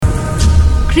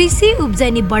कृषि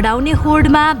उब्जनी बढाउने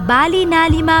होडमा बाली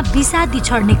नालीमा विषादी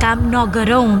छर्ने काम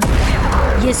नगरौं।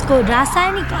 यसको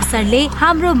रासायनिक असरले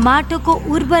हाम्रो माटोको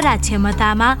उर्वरा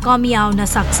क्षमतामा कमी आउन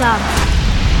सक्छ।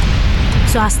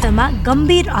 स्वास्थ्यमा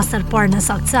गम्भीर असर पर्न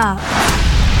सक्छ।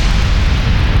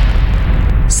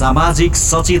 सामाजिक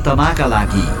सचेतनाका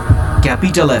लागि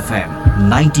capital FM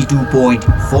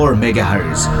 92.4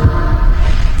 megahertz.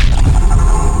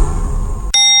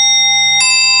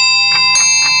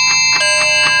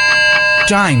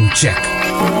 Time check.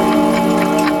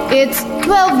 It's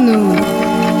 12 noon.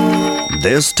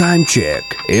 This time check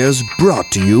is brought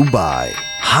to you by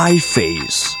High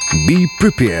Face. Be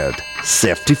prepared.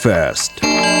 Safety first.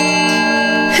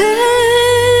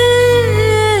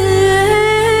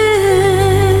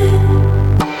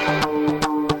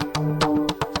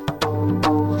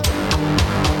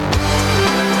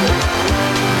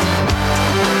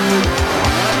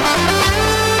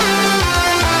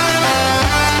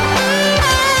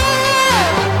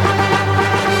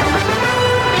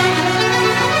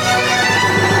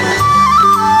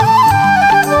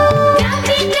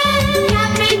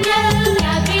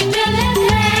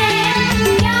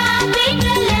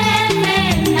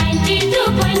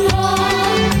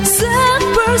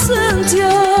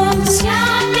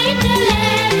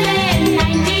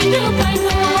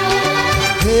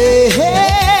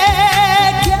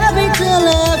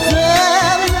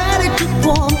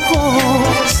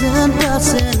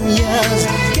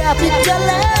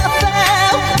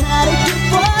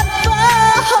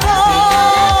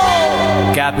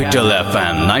 Capital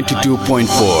FM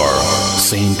 92.4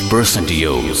 100%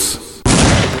 use.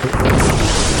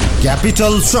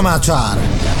 Capital समाचार.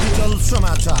 Capital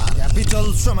समाचार.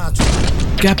 Capital समाचार.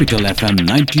 Capital FM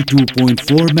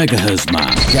 92.4 megahertz मा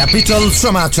Capital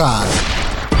समाचार.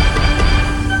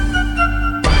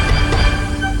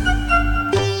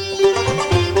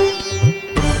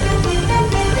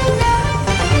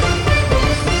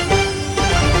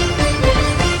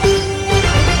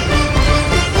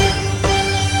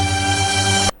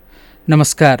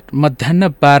 नमस्कार, मध्याह्न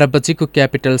 12 बजेको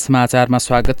capital समाचारमा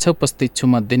स्वागत छ। उपस्थित छु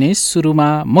म दिनेश। सुरुमा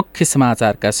मुख्य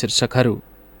समाचारका शीर्षकहरू।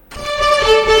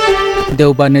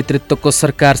 देउबा नेतृत्वको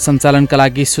सरकार सञ्चालनका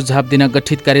लागि सुझाव दिन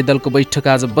गठित कार्यदलको बैठक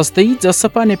आज बस्दै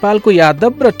जसपा नेपालको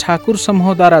यादव र ठाकुर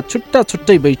समूहद्वारा छुट्टा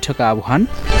छुट्टै बैठक आह्वान।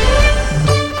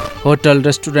 होटल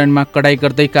रेस्टुरेन्टमा कडाई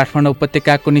गर्दै काठमाडौँ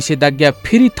उपत्यकाको निषेधाज्ञा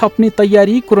फेरि थप्ने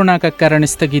तयारी। कोरोनाका कारण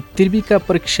स्थगित त्रिविका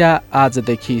परीक्षा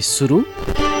आजदेखि सुरु।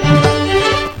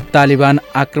 तालिबान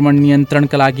आक्रमण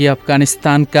नियन्त्रणका लागि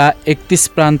अफगानिस्तानका 31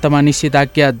 प्रान्तमा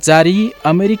निषेधाज्ञा जारी।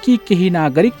 अमेरिकी केही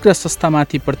नागरिक र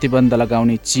संस्थामाथि प्रतिबन्ध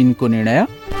लगाउने चीनको निर्णय।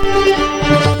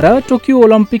 र टोकियो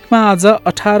ओलम्पिकमा आज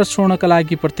 18 स्वर्णका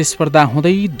लागि प्रतिस्पर्धा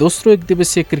हुँदै दोस्रो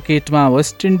एकदिवसीय क्रिकेटमा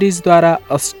वेस्ट इन्डिजद्वारा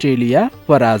अस्ट्रेलिया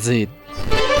पराजित।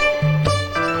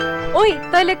 ओइ,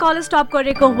 तैले कलेज स्टप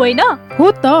गरेको होइन?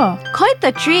 हो त। खै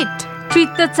त ट्रिट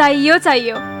त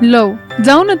चाहियो। लौ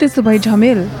जाऊ न, त्यसो भए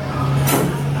झमेल।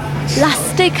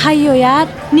 लास्टै खाइयो यार,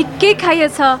 निकै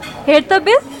खाइएछ। हेर त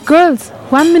बिल। गर्ल्स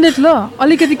 1 मिनट ल,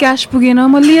 अलिकति क्यास पुगेन,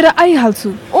 म लिएर आइहाल्छु।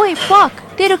 ओइ फक,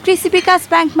 तेरो कृषि विकास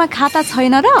ब्याङ्कमा खाता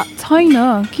छैन र?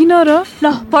 छैन, किन र? ल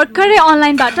भर्खरै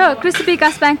अनलाइनबाट कृषि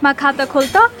विकास ब्याङ्कमा खाता खोल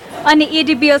त, अनि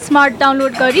एडीबीएल स्मार्ट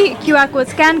डाउनलोड गरी क्यूआर कोड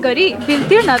स्क्यान गरी बिल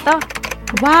तिर्न त।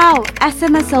 Wow,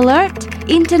 SMS alert,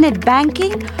 internet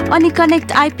banking अनि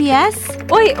कनेक्ट आइपीएस।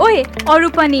 ओइ अरू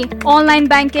पनि online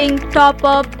banking,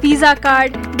 top up, visa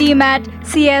card, demat,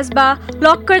 CS बा,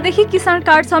 लक्करदेखि किसान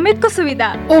कार्ड समेतको सुविधा।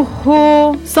 ओहो,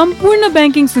 सम्पूर्ण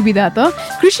ब्याङ्किङ सुविधा त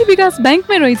कृषि विकास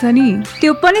ब्याङ्कमै रहेछ नि।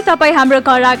 त्यो पनि तपाईँ हाम्रो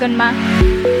घर आँगनमा।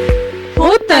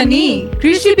 हो त नि,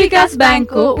 कृषि विकास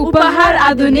ब्याङ्कको उपहार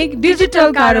आधुनिक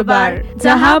डिजिटल कारोबार,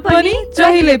 जहाँ पनि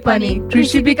जहिले पनि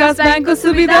कृषि विकास ब्याङ्कको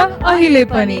सुविधा अहिले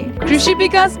पनि। कृषि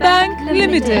विकास ब्याङ्क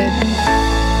लिमिटेड।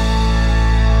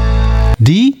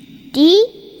 डी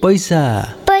पैसा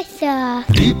पैसा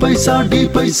डी पैसा डी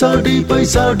पैसा डी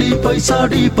पैसा डी पैसा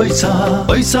डी पैसा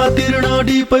पैसा तिर्न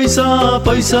डी पैसा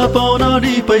पैसा पाउन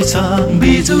डी पैसा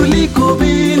बिजुलीको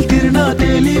बिल तिर्न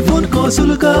टेलिफोनको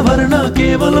शुल्क भर्न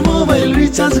केवल मोबाइल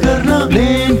रिचार्ज गर्न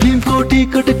प्लेन फिल्मको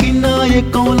टिकट किन्न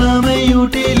एक कौलामै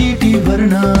युटिलिटी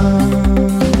भर्न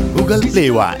गुगल प्ले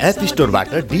वा एप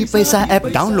स्टोरबाट डी पैसा एप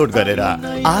डाउनलोड गरेर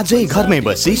आजै घरमै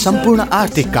बसी सम्पूर्ण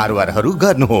आर्थिक कारोबारहरू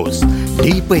गर्नुहोस्।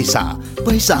 डी पैसा,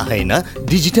 पैसा हैन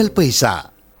डिजिटल पैसा।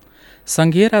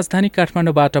 संघीय राजधानी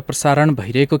काठमाडौँबाट प्रसारण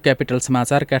भइरहेको क्यापिटल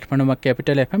समाचार काठमाडौँमा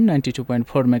क्यापिटल एफएम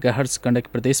 92.4 मेगाहर्ज, गण्डकी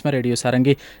प्रदेशमा रेडियो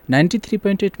सारङ्गी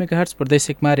 93.8 मेगाहर्ज, प्रदेश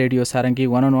 1 मा रेडियो सारङ्गी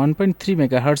 101.3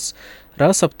 मेगाहर्ज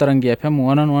र सप्तरङ्गी एफएम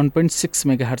 101.6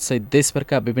 मेगाहर्ज सहित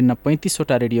देशभरका विभिन्न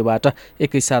 35वटा रेडियोबाट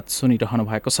एकैसाथ सुनिरहनु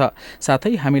भएको छ।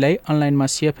 साथै हामीलाई अनलाइनमा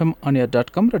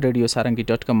cfm.com र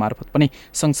radiosaranggi.com मार्फत पनि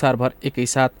संसारभर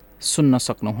एकैसाथ सुन्न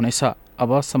सक्नुहुनेछ।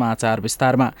 अब समाचार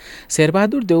विस्तारमा।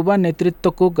 शेरबहादुर देउबा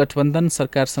नेतृत्वको गठबन्धन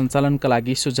सरकार सञ्चालनका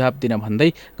लागि सुझाव दिन भन्दै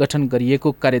गठन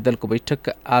गरिएको कार्यदलको बैठक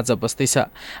आज बस्दैछ।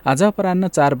 आज अपराह्न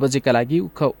 4 बजेका लागि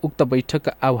उक्त बैठक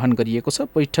आह्वान गरिएको छ।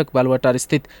 बैठक बालुवाटार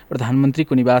स्थित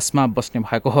प्रधानमन्त्रीको निवासमा बस्ने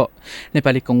भएको हो।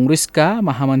 नेपाली कांग्रेसका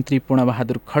महामन्त्री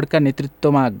पूर्णबहादुर खड्का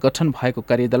नेतृत्वमा गठन भएको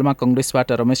कार्यदलमा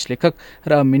कांग्रेसबाट रमेश लेखक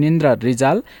र मिनेन्द्र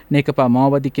रिजाल, नेकपा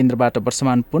माओवादी केन्द्रबाट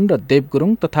वर्षमान पुन र देव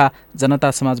गुरुङ तथा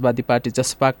जनता समाजवादी पार्टी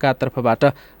जसपाका तर्फबाट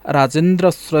राजेन्द्र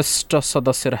श्रेष्ठ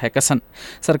सदस्य रहेका छन्।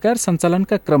 सरकार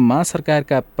सञ्चालनका क्रममा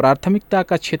सरकारका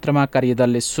प्राथमिकताका क्षेत्रमा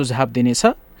कार्यदलले सुझाव दिनेछ।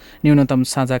 न्यूनतम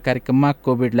साझा कार्यक्रममा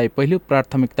कोभिडलाई पहिलो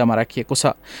प्राथमिकतामा राखिएको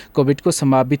छ। कोभिडको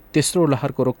सम्भावित तेस्रो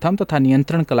लहरको रोकथाम तथा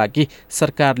नियन्त्रणका लागि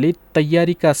सरकारले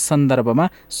तयारीका सन्दर्भमा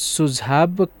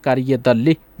सुझाव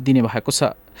कार्यदलले दिने भएको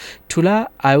छ। ठूला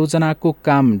आयोजनाको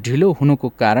काम ढिलो हुनुको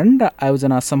कारण र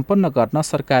आयोजना सम्पन्न गर्न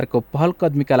सरकारको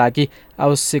पहलकदमीका लागि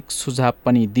आवश्यक सुझाव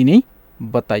पनि दिने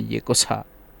बताइएको छ।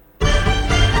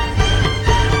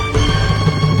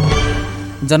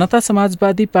 जनता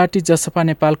समाजवादी पार्टी जसपा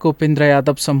नेपालको उपेन्द्र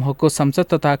यादव समूहको संसद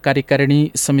तथा कार्यकारिणी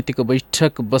समितिको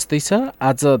बैठक बस्दैछ।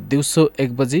 आज दिउँसो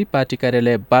 1 बजे पार्टी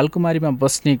कार्यालय बालकुमारीमा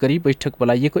बस्ने गरी बैठक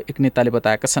बोलाइएको एक नेताले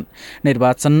बताएका छन्।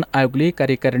 निर्वाचन आयोगले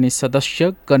कार्यकारिणी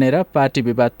सदस्य गनेर पार्टी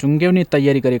विवाद टुङ्ग्याउने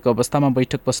तयारी गरेको अवस्थामा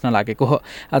बैठक बस्न लागेको हो।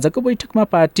 आजको बैठकमा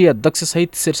पार्टी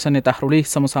अध्यक्षसहित शीर्ष नेताहरूले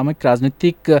समसामयिक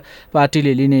राजनीतिक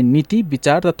पार्टीले लिने नीति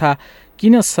विचार तथा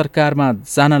किन सरकारमा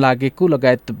जान लागेको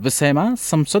लगायत विषयमा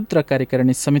संसद र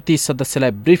कार्यकारिणी समिति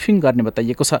सदस्यलाई ब्रिफिङ गर्ने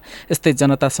बताइएको छ। यस्तै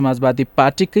जनता समाजवादी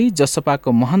पार्टीकै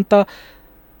जसपाको महन्त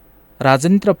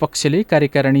राजेन्द्र पक्षले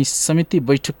कार्यकारिणी समिति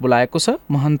बैठक बोलाएको छ।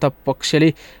 महन्त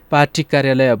पक्षले पार्टी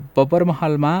कार्यालय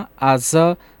बबरमहलमा आज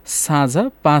साँझ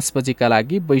 5 बजेका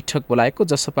लागि बैठक बोलाएको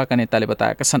जसपाका नेताले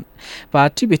बताएका छन्।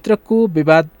 पार्टीभित्रको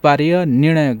विवादबारे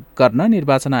निर्णय गर्न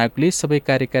निर्वाचन आयोगले सबै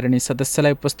कार्यकारिणी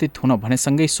सदस्यलाई उपस्थित हुन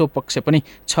भनेसँगै सो पक्ष पनि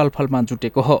छलफलमा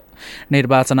जुटेको हो।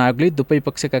 निर्वाचन आयोगले दुवै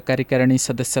पक्षका कार्यकारिणी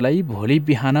सदस्यलाई भोलि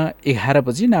बिहान 11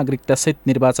 बजी नागरिकतासहित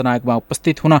निर्वाचन आयोगमा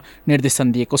उपस्थित हुन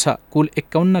निर्देशन दिएको छ। कुल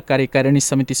 51 कार्यकारिणी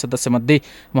समिति सदस्यमध्ये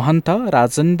महन्त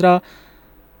राजेन्द्र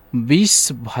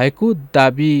 20 भएको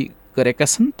दाबी गरेका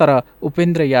छन्, तर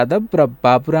उपेन्द्र यादव र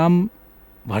बाबुराम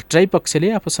भट्टराई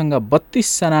पक्षले आफूसँग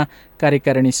 32 जना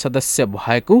कार्यकारिणी सदस्य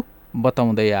भएको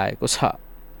बताउँदै आएको छ।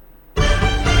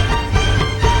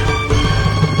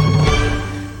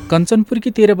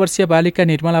 कञ्चनपुरकी 13 वर्षीय बालिका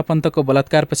निर्मला पन्तको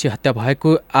बलात्कारपछि हत्या भएको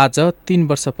आज 3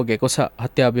 वर्ष पुगेको छ।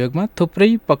 हत्या अभियोगमा थुप्रै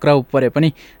पक्राउ परे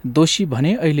पनि दोषी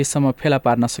भने अहिलेसम्म फेला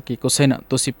पार्न सकिएको छैन।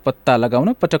 दोषी पत्ता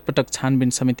लगाउन पटक पटक छानबिन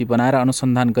समिति बनाएर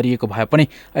अनुसन्धान गरिएको भए पनि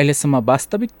अहिलेसम्म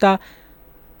वास्तविकता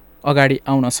अगाडि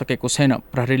आउन सकेको छैन।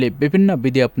 प्रहरीले विभिन्न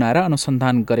विधि अपनाएर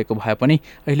अनुसन्धान गरेको भए पनि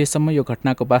अहिलेसम्म यो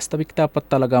घटनाको वास्तविकता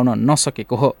पत्ता लगाउन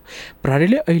नसकेको हो।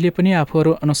 प्रहरीले अहिले पनि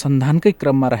आफूहरू अनुसन्धानकै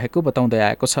क्रममा रहेको बताउँदै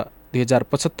आएको छ।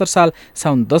 2075 साल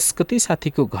साउन 10 गते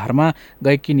साथीको घरमा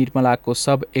गएकी निर्मलाको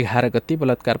शव 11 गते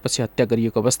बलात्कारपछि हत्या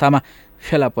गरिएको अवस्थामा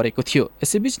फेला परेको थियो।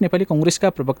 यसैबीच नेपाली कांग्रेसका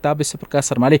प्रवक्ता विश्वप्रकाश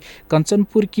शर्माले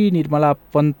कञ्चनपुरकी निर्मला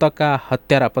पन्तका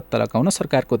हत्यारा पत्ता लगाउन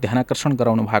सरकारको ध्यानाकर्षण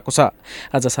गराउनु भएको छ।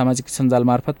 आज सामाजिक सञ्जाल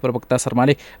मार्फत प्रवक्ता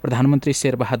शर्माले प्रधानमन्त्री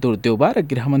शेरबहादुर देउबा र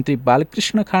गृहमन्त्री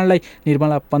बालकृष्ण खाँडलाई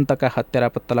निर्मला पन्तका हत्यारा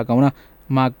पत्ता लगाउन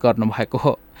माग गर्नुभएको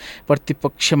हो।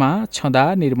 प्रतिपक्षमा छँदा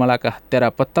निर्मलाका हत्यारा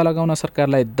पत्ता लगाउन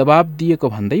सरकारलाई दबाब दिएको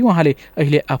भन्दै उहाँले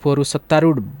अहिले आफूहरू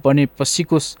सत्तारूढ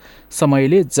बनेपछिको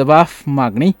समयले जवाफ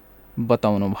माग्ने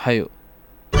बताउनुभयो।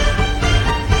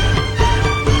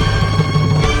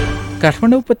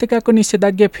 काठमाडौँ उपत्यकाको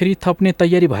निषेधाज्ञा फेरि थप्ने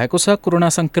तयारी भएको छ। कोरोना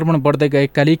संक्रमण बढ्दै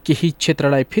गएकाले केही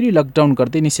क्षेत्रलाई फेरि लकडाउन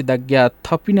गर्दै निषेधाज्ञा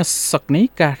थपिन सक्ने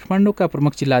काठमाडौँका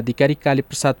प्रमुख जिल्लाधिकारी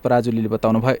कालीप्रसाद पराजुलीले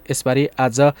बताउनुभयो। यसबारे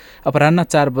आज अपराह्न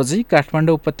 4 बजे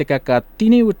काठमाडौँ उपत्यकाका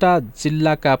 3वटा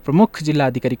जिल्लाका प्रमुख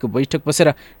जिल्लाधिकारीको बैठक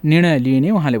बसेर निर्णय लिइने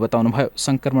उहाँले बताउनुभयो।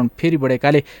 संक्रमण फेरि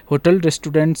बढेकाले होटल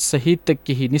रेस्टुरेन्ट सहित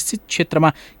केही निश्चित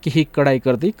क्षेत्रमा केही कडाई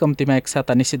गर्दै कम्तीमा 1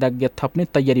 साता निषेधाज्ञा थप्ने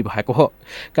तयारी भएको हो।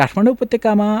 काठमाडौँ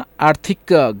उपत्यकामा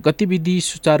आर्थिक गतिविधि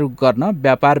सुचारू गर्न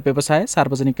व्यापार व्यवसाय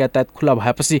सार्वजनिक यातायात खुला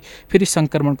भएपछि फेरि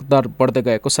संक्रमणको दर बढ्दै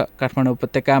गएको छ। काठमाडौँ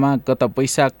उपत्यकामा गत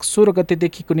वैशाख 16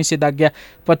 गतेदेखिको निषेधाज्ञा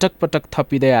पटक पटक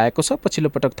थपिँदै आएको छ। पछिल्लो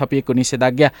पटक थपिएको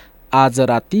निषेधाज्ञा आज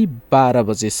राति 12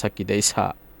 बजे सकिँदैछ।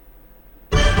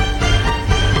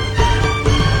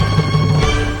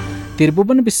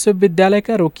 त्रिभुवन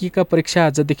विश्वविद्यालयका रोकिएका परीक्षा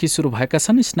आजदेखि सुरु भएका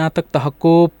छन्। स्नातक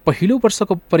तहको पहिलो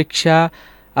वर्षको परीक्षा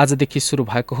आजदेखि सुरु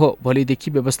भएको हो।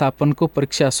 भोलिदेखि व्यवस्थापनको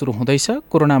परीक्षा सुरु हुँदैछ।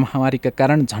 कोरोना महामारीका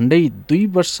कारण झण्डै 2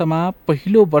 वर्षमा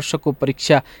पहिलो वर्षको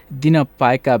परीक्षा दिन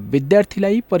पाएका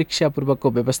विद्यार्थीलाई परीक्षा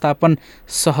पूर्वको व्यवस्थापन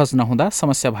सहज नहुँदा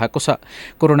समस्या भएको छ।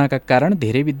 कोरोनाका कारण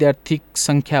धेरै विद्यार्थी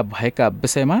संख्या भएका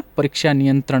विषयमा परीक्षा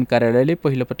नियन्त्रण कार्यालयले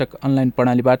पहिलोपटक अनलाइन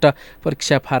प्रणालीबाट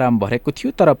परीक्षा फारम भरेको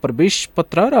थियो, तर प्रवेश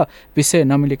पत्र र विषय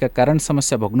नमिलेका कारण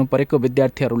समस्या भोग्नु परेको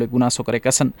विद्यार्थीहरूले गुनासो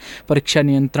गरेका छन्। परीक्षा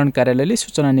नियन्त्रण कार्यालयले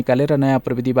सूचना निकालेर नयाँ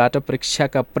विधिबाट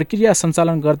परीक्षाका प्रक्रिया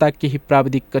सञ्चालन गर्दा केही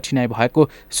प्राविधिक कठिनाई भएको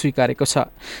स्वीकारेको छ।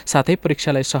 साथै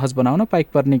परीक्षालाई सहज बनाउन पाइक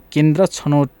पर्ने केन्द्र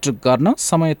छनौट गर्न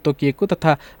समय तोकिएको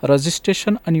तथा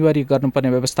रजिस्ट्रेसन अनिवार्य गर्नुपर्ने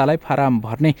व्यवस्थालाई फारम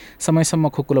भर्ने समयसम्म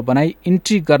खुकुलो बनाई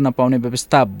इन्ट्री गर्न पाउने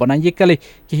व्यवस्था बनाइएकाले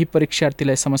केही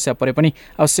परीक्षार्थीलाई समस्या परे पनि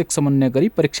आवश्यक समन्वय गरी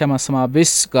परीक्षामा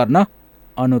समावेश गर्न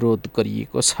अनुरोध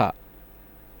गरिएको छ।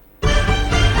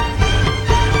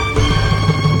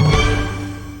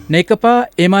 नेकपा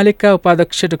एमालेका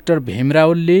उपाध्यक्ष डाक्टर भीम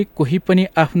रावलले कोही पनि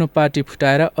आफ्नो पार्टी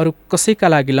फुटाएर अरू कसैका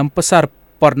लागि लम्पसार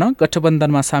पर्न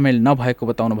गठबन्धनमा सामेल नभएको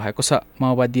बताउनु भएको छ।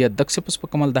 माओवादी अध्यक्ष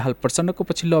पुष्पकमल दाहाल प्रचण्डको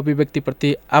पछिल्लो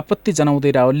अभिव्यक्तिप्रति आपत्ति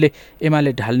जनाउँदै रावलले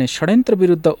एमाले ढाल्ने षड्यन्त्र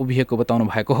विरुद्ध उभिएको बताउनु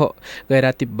भएको हो।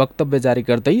 गैराती वक्तव्य जारी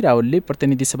गर्दै रावलले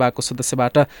प्रतिनिधि सभाको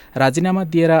सदस्यबाट राजीनामा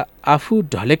दिएर आफू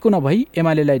ढलेको नभई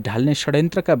एमालेलाई ढाल्ने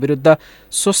षड्यन्त्रका विरुद्ध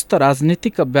स्वस्थ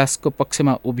राजनीतिक अभ्यासको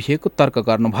पक्षमा उभिएको तर्क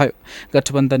गर्नुभयो।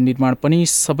 गठबन्धन निर्माण पनि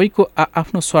सबैको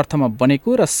आफ्नो स्वार्थमा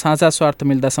बनेको र साझा स्वार्थ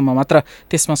मिल्दासम्म मात्र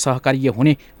त्यसमा सहकार्य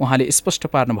हुने उहाँले स्पष्ट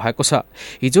पार्नु भएको छ।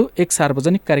 हिजो एक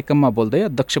सार्वजनिक कार्यक्रममा बोल्दै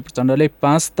अध्यक्ष प्रचण्डले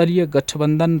 5 दलीय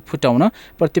गठबन्धन फुटाउन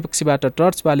प्रतिपक्षीबाट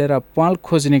टर्च बालेर पाल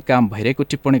खोज्ने काम भइरहेको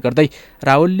टिप्पणी गर्दै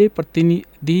रावलले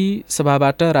प्रतिनिधि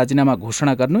सभाबाट राजीनामा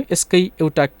घोषणा गर्नु यसकै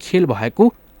एउटा खेल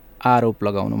भएको आरोप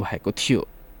लगाउनु भएको थियो।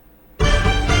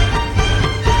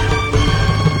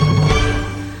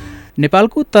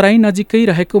 नेपालको तराई नजिकै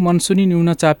रहेको मनसुनी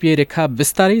न्यूनचापीय रेखा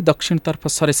बिस्तारै दक्षिणतर्फ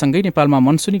सरेसँगै नेपालमा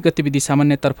मनसुनी गतिविधि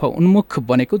सामान्यतर्फ उन्मुख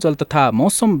बनेको जल तथा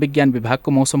मौसम विज्ञान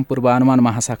विभागको मौसम पूर्वानुमान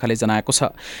महाशाखाले जनाएको छ।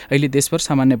 अहिले देशभर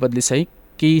सामान्य बदलीसहित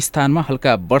केही स्थानमा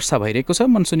हल्का वर्षा भइरहेको छ।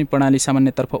 मनसुनी प्रणाली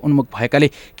सामान्यतर्फ उन्मुख भएकाले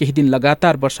केही दिन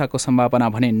लगातार वर्षाको सम्भावना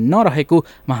भने नरहेको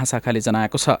महाशाखाले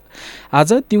जनाएको छ।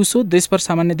 आज दिउँसो देशभर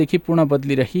सामान्यदेखि पूर्ण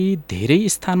बदली रही धेरै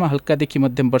स्थानमा हल्कादेखि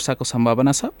मध्यम वर्षाको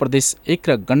सम्भावना छ। प्रदेश 1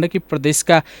 र गण्डकी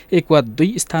प्रदेशका 1 वा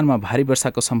 2 स्थानमा भारी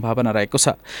वर्षाको सम्भावना रहेको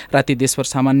छ। राति देशभर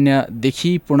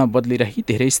सामान्यदेखि पूर्ण बदली रही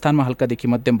धेरै स्थानमा हल्कादेखि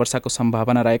मध्यम वर्षाको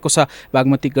सम्भावना रहेको छ।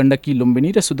 बागमती, गण्डकी,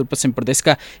 लुम्बिनी र सुदूरपश्चिम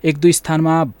प्रदेशका 1-2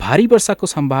 स्थानमा भारी वर्षाको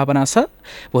सम्भावना छ।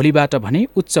 भोलिबाट भने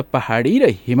उच्च पहाडी र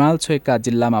हिमाल छेउका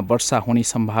जिल्लामा वर्षा हुने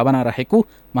सम्भावना रहेको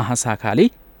महाशाखाले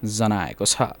जनाएको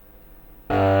छ।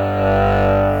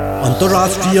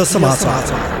 अन्तर्राष्ट्रिय समाचार।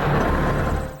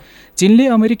 चीनले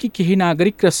अमेरिकी केही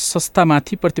नागरिक र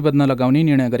संस्थामाथि प्रतिबन्ध लगाउने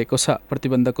निर्णय गरेको छ।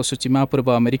 प्रतिबन्धको सूचीमा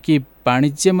पूर्व अमेरिकी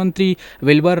वाणिज्य मन्त्री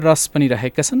विल्बर रस पनि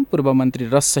रहेका छन्। पूर्व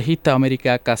मन्त्री रस सहित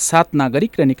अमेरिकाका 7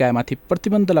 नागरिक र निकायमाथि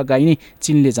प्रतिबन्ध लगाइने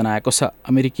चीनले जनाएको छ।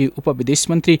 अमेरिकी उपविदेश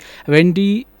मन्त्री वेन्डी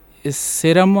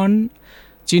सेरमन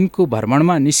चीनको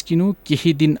भ्रमणमा निस्किनु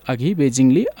केही दिन अघि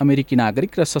बेजिङले अमेरिकी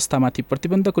नागरिक र संस्थामाथि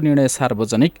प्रतिबन्धको निर्णय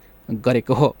सार्वजनिक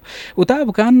गरेको हो। उता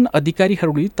अफगान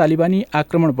अधिकारीहरूले तालिबानी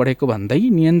आक्रमण बढेको भन्दै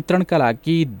नियन्त्रणका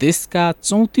लागि देशका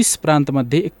 34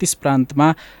 प्रान्तमध्ये 31 प्रान्तमा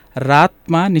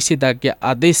रातमा निषेधाज्ञा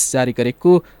आदेश जारी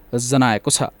गरेको जनाएको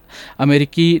छ।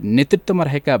 अमेरिकी नेतृत्वमा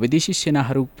रहेका विदेशी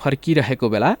सेनाहरू फर्किरहेको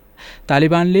बेला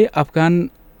तालिबानले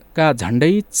अफगानका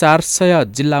झण्डै 400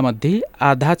 जिल्लामध्ये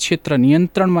आधा क्षेत्र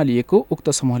नियन्त्रणमा लिएको उक्त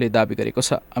समूहले दावी गरेको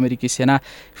छ। अमेरिकी सेना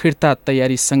फिर्ता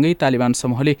तयारीसँगै तालिबान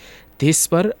समूहले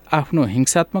देशभर आफ्नो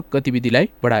हिंसात्मक गतिविधिलाई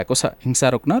बढाएको छ। हिंसा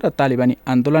रोक्न र तालिबानी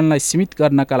आन्दोलनलाई सीमित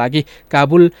गर्नका लागि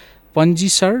काबुल,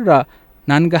 पन्जिसर र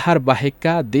नानगाहार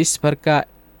बाहेकका देशभरका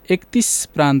 31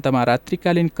 प्रान्तमा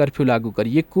रात्रिकालीन कर्फ्यू लागू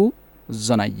गरिएको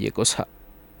जनाइएको छ।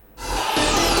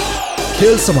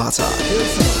 खेल समाचार।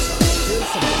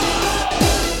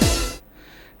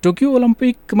 टोकियो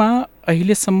ओलम्पिकमा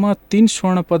अहिलेसम्म 3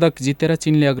 स्वर्ण पदक जितेर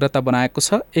चीनले अग्रता बनाएको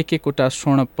छ। 1-1वटा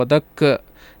स्वर्ण पदक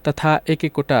तथा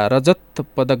 1-1वटा रजत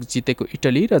पदक जितेको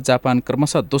इटली र जापान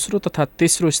क्रमशः दोस्रो तथा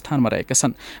तेस्रो स्थानमा रहेका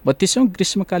छन्। 32औं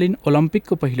ग्रीष्मकालीन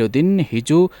ओलम्पिकको पहिलो दिन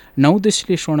हिजो 9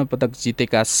 देशले स्वर्ण पदक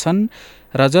जितेका छन्।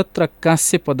 रजत र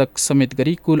काँस्य पदक समेत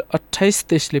गरी कुल 28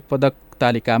 देशले पदक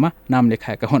तालिकामा नाम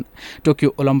लेखाएका हुन्।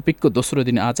 टोकियो ओलम्पिकको दोस्रो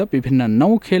दिन आज विभिन्न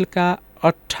 9 खेलका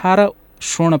 18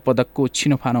 स्वर्ण पदकको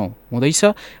छिनोफानो हुँदैछ।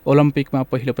 ओलम्पिकमा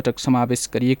पहिलो पटक समावेश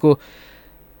गरिएको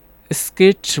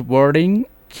स्केटबोर्डिङ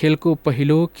खेलको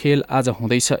पहिलो खेल आज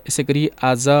हुँदैछ। यसैगरी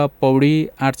आज पौडी,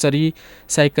 archery,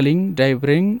 cycling,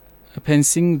 driving,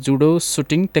 fencing, judo,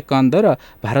 shooting, taekwondo र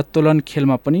भारोत्तोलन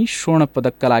खेलमा पनि स्वर्ण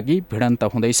पदकका लागि भिडन्त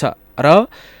हुँदैछ। र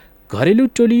घरेलु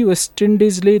टोली वेस्ट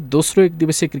इन्डिजले दोस्रो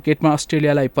एकदिवसीय क्रिकेटमा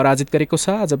अस्ट्रेलियालाई पराजित गरेको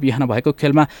छ। आज बिहान भएको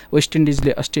खेलमा वेस्ट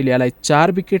इन्डिजले अस्ट्रेलियालाई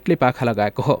 4 विकेटले पाखा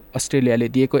लगाएको हो। अस्ट्रेलियाले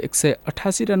दिएको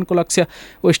 188 रनको लक्ष्य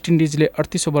वेस्ट इन्डिजले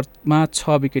 38 ओभरमा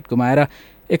 6 विकेट गुमाएर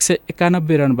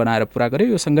 191 रन बनाएर पूरा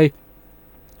गर्यो। यो सँगै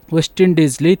वेस्ट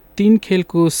इन्डिजले 3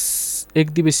 खेलको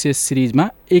एकदिवसीय सिरिजमा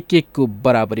 1-1 को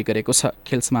बराबरी गरेको छ।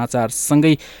 खेल समाचार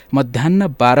सँगै मध्याह्न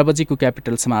 12 बजेको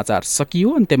क्यापिटल समाचार सकियो।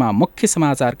 अन्त्यमा मुख्य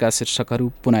समाचारका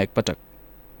शीर्षकहरू पुनः एकपटक।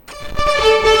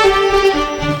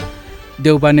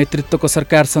 देउबा नेतृत्वको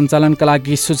सरकार सञ्चालनका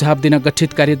लागि सुझाव दिन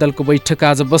गठित कार्यदलको बैठक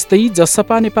आज बस्दै।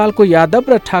 जसपा नेपालको यादव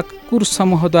र ठाकुर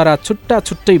समूहद्वारा छुट्टा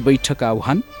छुट्टै बैठक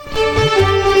आह्वान।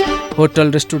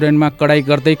 होटल रेस्टुरेन्टमा कडाई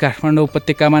गर्दै काठमाडौँ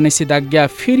उपत्यकामा निषेधाज्ञा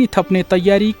फेरि थप्ने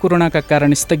तयारी। कोरोनाका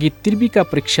कारण स्थगित त्रिविका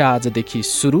परीक्षा आजदेखि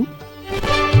सुरु।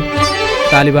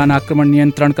 तालिबान आक्रमण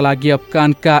नियन्त्रणका लागि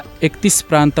अफगानका 31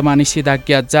 प्रान्तमा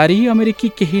निषेधाज्ञा जारी। अमेरिकी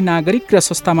केही नागरिक र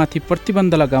संस्थामाथि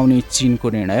प्रतिबन्ध लगाउने चीनको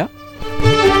निर्णय।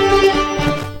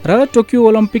 र टोकियो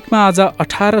ओलम्पिकमा आज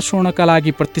 18 स्वर्णका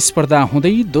लागि प्रतिस्पर्धा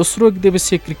हुँदै। दोस्रो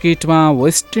एकदिवसीय क्रिकेटमा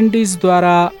वेस्ट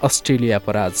इन्डिजद्वारा अस्ट्रेलिया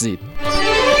पराजित।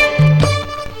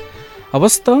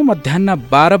 अवस्थ मध्याह्न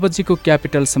 12 बजेको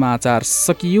क्यापिटल समाचार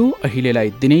सकियो। अहिलेलाई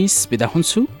दिनेश बिदा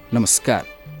हुन्छु। नमस्कार।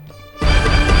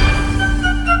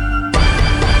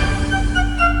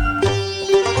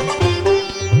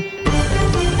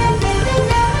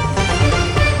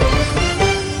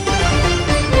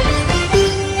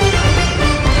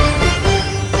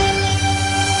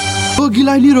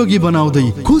 रोगीलाई निरोगी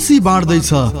बनाउँदै खुसी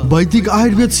बाँड्दैछ वैदिक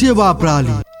आयुर्वेद सेवा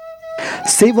प्रणाली।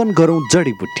 सेवन गरौं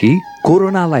जडीबुटी,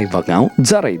 कोरोनालाई भगाऊ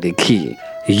जरैदेखि।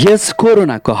 यस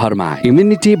कोरोना कहरमा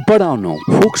इम्युनिटी बढाउनु,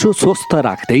 फोक्सो स्वस्थ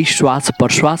राख्दै श्वास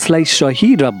प्रश्वासलाई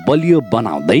सही र बलियो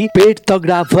बनाउँदै पेट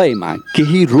तगडा भएमा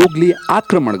केही रोगले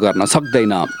आक्रमण गर्न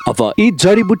सक्दैन। अब यी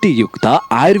जडीबुटी युक्त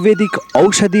आयुर्वेदिक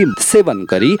औषधि सेवन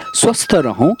गरी स्वस्थ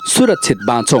रहौं, सुरक्षित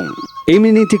बाँचौं।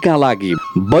 इम्युनिटीका लागि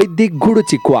वैदिक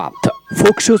गुडुची क्वाथ,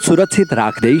 फोक्सो सुरक्षित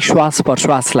राख्दै श्वास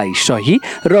प्रश्वासलाई सही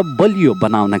र बलियो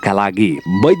बनाउनका लागि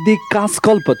वैदिक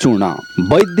कासकल्प चूर्ण,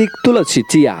 वैदिक तुलसी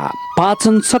चिया,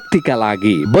 पाचन शक्तिका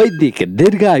लागि वैदिक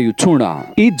दीर्घायु चूर्ण।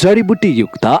 यी जडीबुटी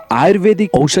युक्त आयुर्वेदिक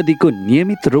औषधिको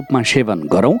नियमित रूपमा सेवन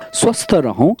गरौं, स्वस्थ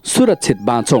रहौं, सुरक्षित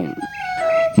बाँचौं।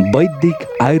 वैदिक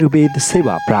आयुर्वेद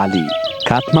सेवा प्रणाली,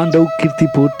 काठमाडौँ,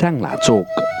 कीर्तिपुर, टाङ्ला चोक।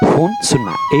 Phone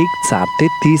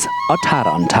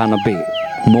 0143181898,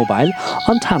 mobile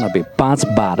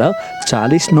 985124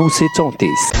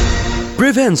 40934।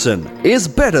 Prevention is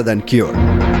better than cure.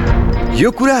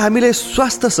 यो कुरा हामीले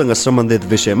स्वास्थ्यसँग सम्बन्धित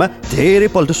विषयमा धेरै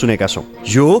पल्ट सुनेका छौँ।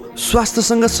 यो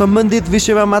स्वास्थ्यसँग सम्बन्धित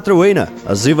विषयमा मात्र होइन,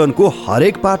 जीवनको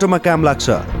हरेक पाटोमा काम लाग्छ,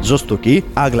 जस्तो कि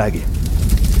आगलागी।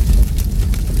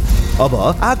 अब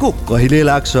आगो कहिले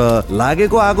लाग्छ,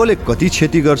 लागेको आगोले कति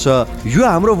क्षति गर्छ, यो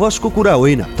हाम्रो वशको कुरा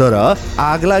होइन। तर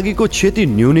आगलागीको क्षति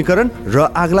न्यूनीकरण र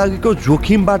आगलागीको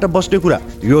जोखिमबाट बस्ने कुरा,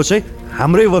 यो चाहिँ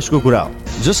हाम्रै वशको कुरा हो,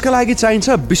 जसका लागि चाहिन्छ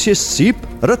विशेष सिप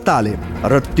र तालिम।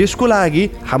 र त्यसको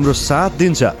लागि हाम्रो साथ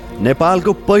दिन्छ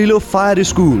नेपालको पहिलो फायर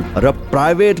स्कुल र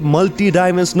private multi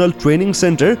dimensional training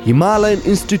centre Himalayan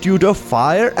institute of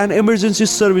fire and emergency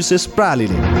services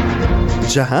प्रालीले,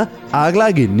 जहाँ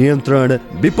आगलागी नियन्त्रण,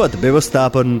 विपद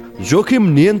व्यवस्थापन, जोखिम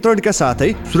नियन्त्रणका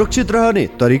साथै सुरक्षित रहने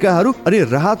तरिकाहरू अनि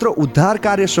राहत र उद्धार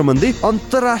कार्य सम्बन्धी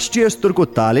अन्तर्राष्ट्रिय स्तरको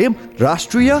तालिम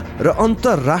राष्ट्रिय र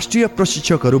अन्तर्राष्ट्रिय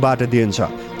प्रशिक्षकहरूबाट दिइन्छ।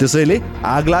 त्यसैले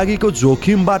आगलागीको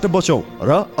जोखिमबाट बचौं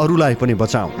र अरूलाई पनि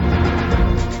बचाऊ।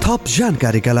 थप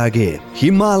जानकारीका लागि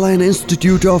Himalayan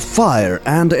institute of fire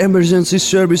and emergency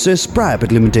services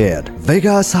private limited,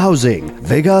 Vegas housing,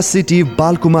 Vegas city,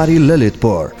 Balkumari,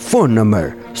 Lalitpur. Phone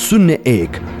number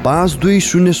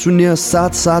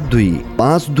 0152000772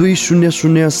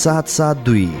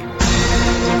 52000772।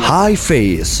 हाई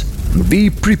फेस, बी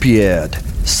प्रिपेयर्ड,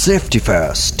 सेफ्टी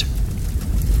फर्स्ट।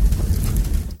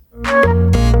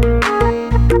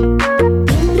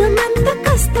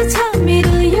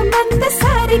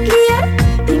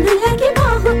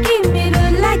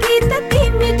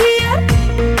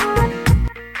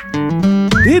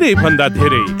 धेरै भन्दा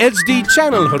धेरै HD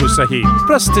च्यानलहरू सहित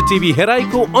प्रष्ट टिभी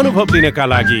हेराइको अनुभव लिनका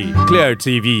लागि clear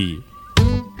TV.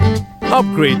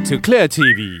 Upgrade to clear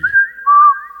TV.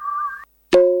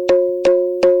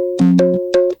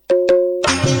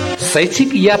 शैक्षिक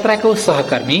यात्राको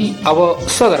सहकर्मी अब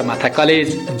Sagarmatha college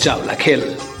Jawalakhel.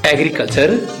 Agriculture,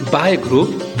 bio group,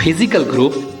 physical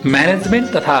group, management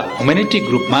तथा ह्युमेनिटी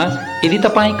ग्रुपमा यदि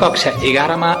तपाईँ कक्षा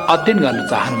 11 मा अध्ययन गर्न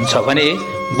चाहनुहुन्छ भने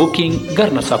बुकिङ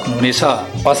गर्न सक्नुहुनेछ।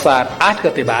 असार 8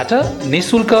 गतेबाट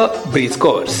निशुल्क ब्रिज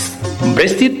कोर्स।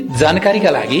 विस्तृत जानकारीका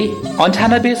लागि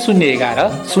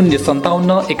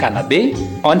 9801105791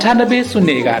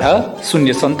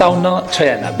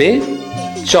 9801105796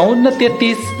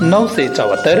 5433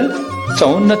 974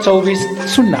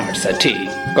 5424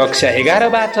 कक्षा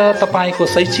 11बाट तपाईको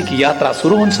शैक्षिक यात्रा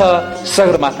सुरु हुन्छ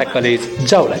सगरमाथा कलेज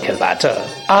जाउलाखेलबाट।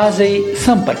 आजै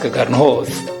सम्पर्क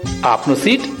गर्नुहोस्, आफ्नो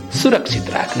सिट सुरक्षित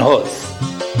राख्नुहोस्।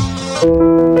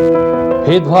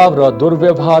 भेदभाव र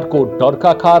दुर्व्यवहारको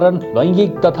डरका कारण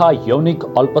लैङ्गिक तथा यौनिक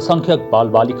अल्पसंख्यक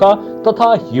बालबालिका तथा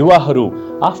युवाहरू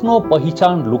आफ्नो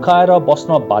पहिचान लुकाएर बस्न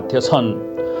बाध्य छन्।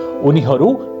 उनीहरू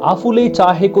आफूले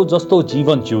चाहेको जस्तो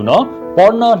जीवन जिउन,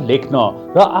 पढ्न, लेख्न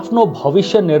र आफ्नो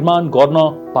भविष्य निर्माण गर्न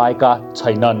पाएका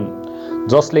छैनन्,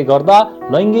 जसले गर्दा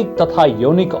लैङ्गिक तथा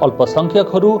यौनिक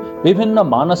अल्पसंख्यकहरू विभिन्न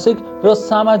मानसिक र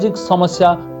सामाजिक समस्या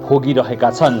भोगिरहेका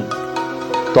छन्।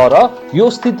 तर यो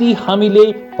स्थिति हामीले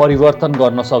परिवर्तन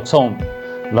गर्न सक्छौं।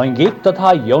 लैङ्गिक तथा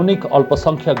यौनिक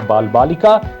अल्पसंख्यक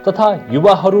बालबालिका तथा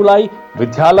युवाहरूलाई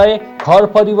विद्यालय, घर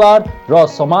परिवार र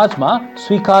समाजमा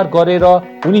स्वीकार गरेर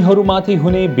उनीहरूमाथि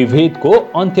हुने विभेदको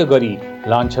अन्त्य गरी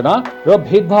लाञ्छना र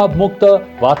भेदभाव मुक्त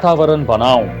वातावरण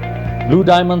बनाऊ। ब्लू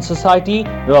डायमन्ड सोसाइटी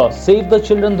र सेभ द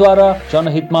चिल्ड्रेनद्वारा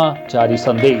जनहितमा जारी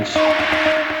सन्देश।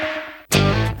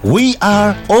 We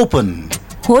are open.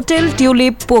 Hotel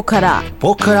tulip Pokhara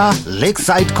लेक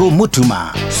साइडको मुटुमा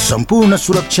सम्पूर्ण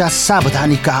सुरक्षा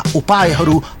सावधानीका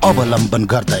उपायहरू अवलम्बन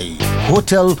गर्दै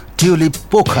होटल ट्युलिप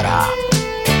पोखरा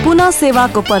पुनः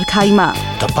सेवाको पर्खाइमा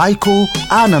तपाईको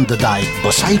आनन्ददायक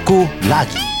बसाइको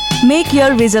लागि। Make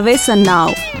your reservation now.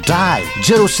 Dial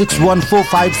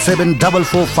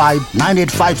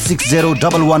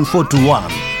 061457445985601141.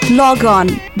 Log on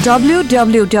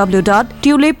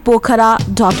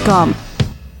www.tulippokhara.com.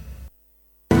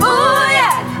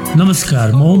 नमस्कार,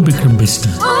 म विक्रम विष्ट।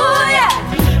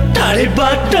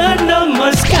 टाढेबाट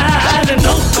नमस्कार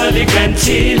नौकरी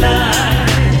कान्छीलाई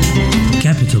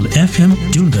क्यापिटल एफएम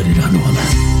ट्युन गरिरहनु होला।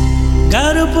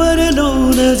 गाह्रो पर्यो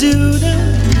न जिउन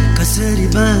कसरी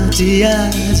बाँची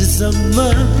आजसम्म,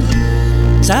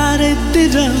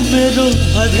 चारैतिर मेरो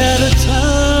अँध्यारो छ।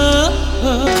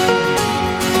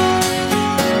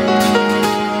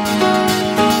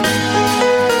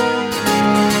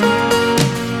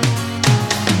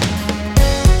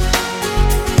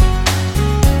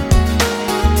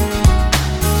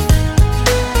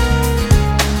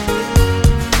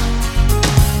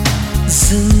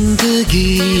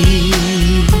 जिंदगी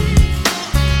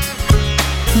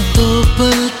दो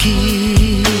पल की,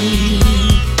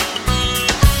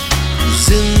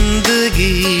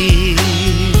 जिंदगी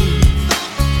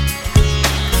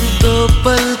दो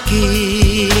पल की,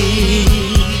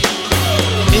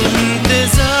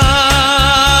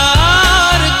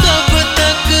 इंतजार कब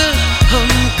तक हम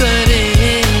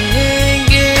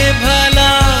करेंगे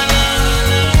भला,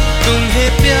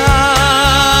 तुम्हें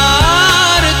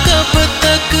प्यार कब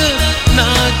तक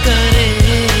ना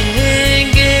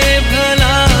करेंगे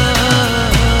भला।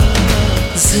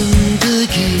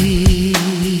 जिंदगी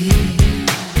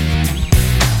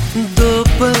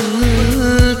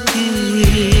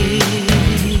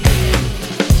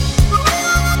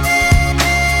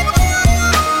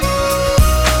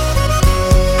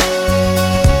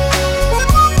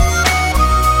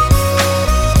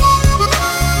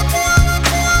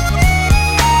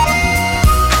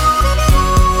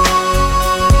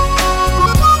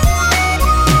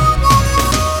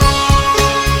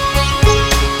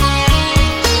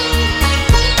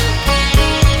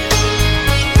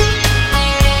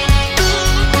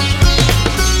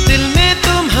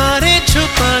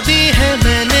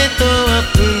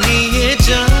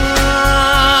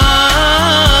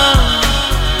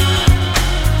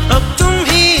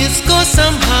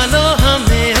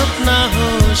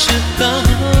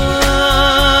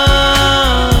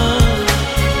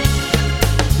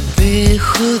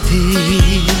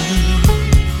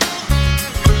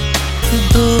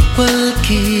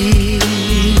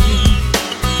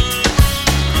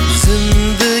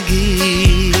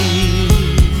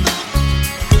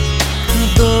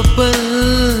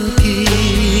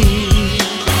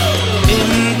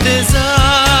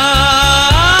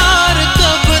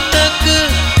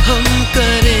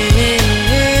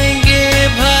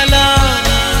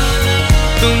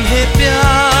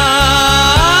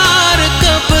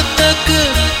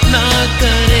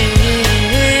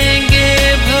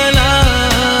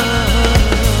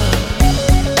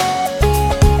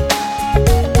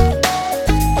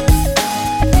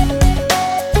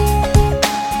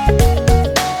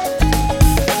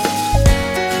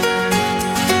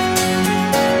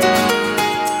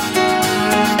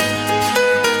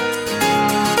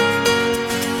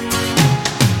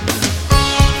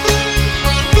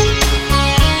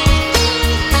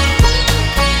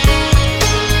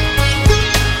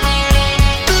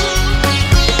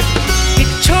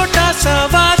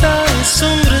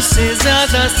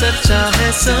सच्चा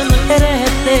है सनम।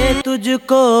 रहते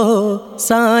तुझको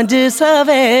सांझ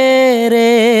सवेरे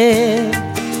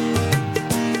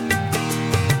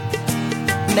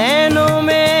नैनों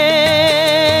में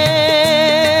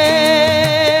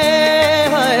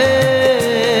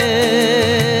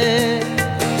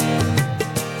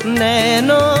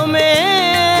नैनों में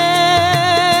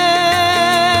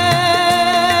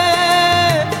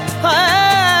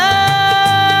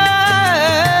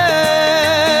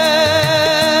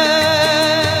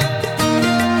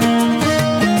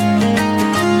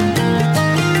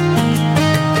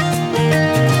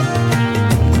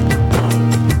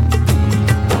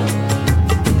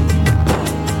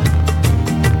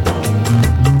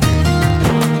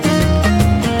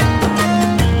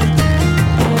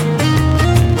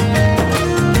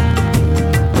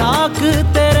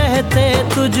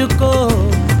तुझको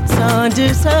सांझ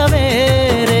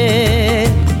सवेरे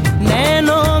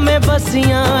नैनों में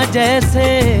बसियां जैसे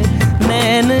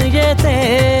नैन ये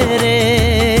तेरे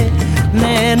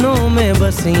नैनों में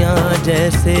बसियां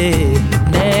जैसे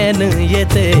नैन ये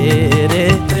तेरे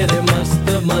तेरे मस्त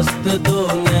मस्त दो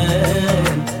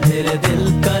नैन मेरे दिल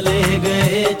का ले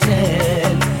गए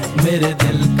चैन मेरे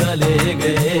दिल का ले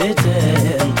गए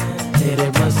चैन तेरे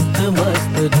मस्त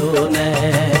मस्त दो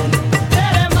नैन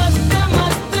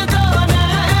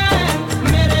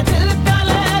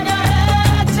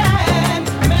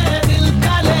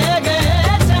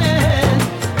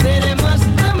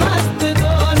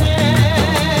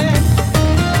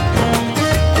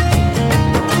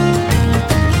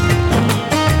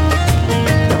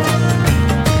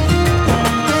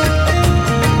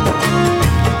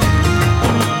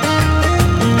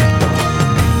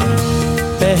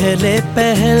पहले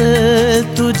पहल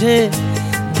तुझे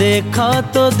देखा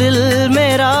तो दिल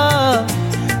मेरा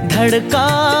धड़का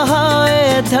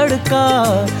है धड़का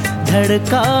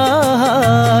धड़का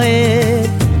है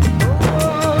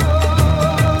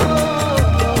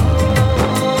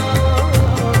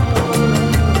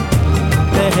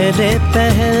पहले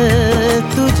पहल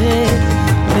तुझे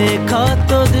देखा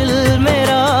तो दिल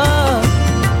मेरा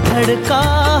धड़का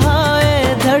है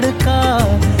धड़का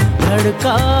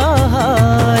धड़का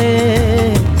है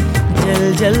जल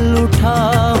जल उठा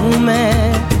हूँ मैं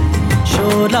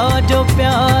शोला जो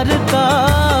प्यार का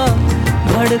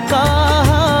भड़का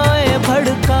है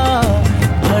भड़का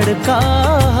भड़का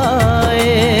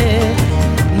है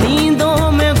नींदों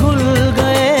में घुल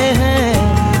गए हैं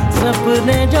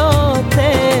सपने जो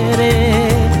तेरे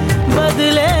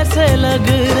बदले से लग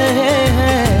रहे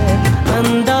हैं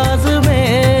अंदाज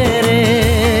मेरे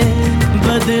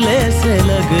बदले से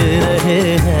लग रहे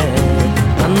हैं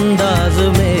अंदाज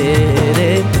मेरे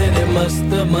तेरे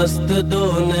मस्त मस्त दो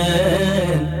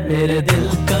नैन मेरे दिल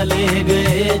का ले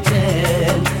गए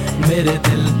चैन मेरे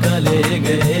दिल का ले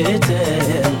गए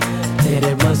चैन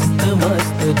तेरे मस्त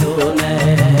मस्त दो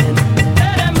नैन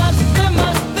तेरे मस्त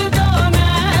मस्त दो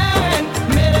नैन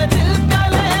मेरे दिल का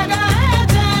ले गए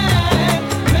चैन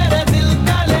मेरे दिल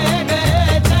का ले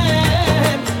गए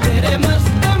चैन तेरे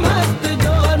मस्त मस्त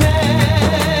दो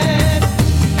नैन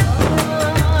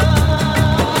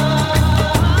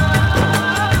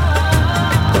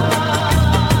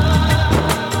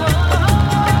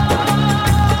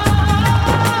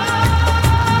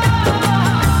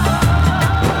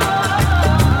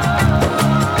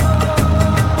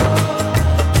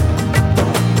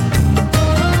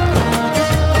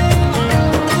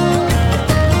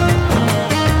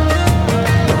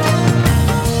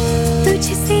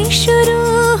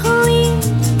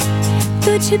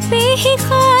तुझ पे ही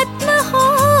खत्म हो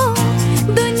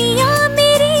दुनिया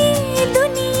मेरी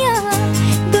दुनिया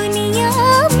दुनिया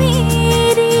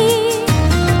मेरी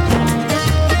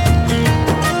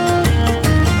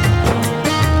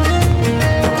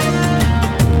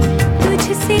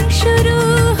तुझसे शुरू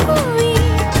हुई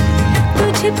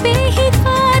तुझ पे ही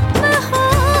खत्म हो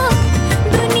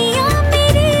दुनिया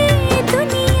मेरी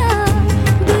दुनिया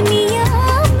दुनिया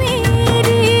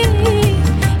मेरी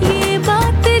ये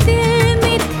बात दिल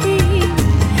में थी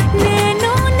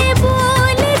नैनों ने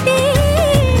बोल दी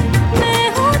मैं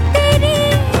हूँ तेरी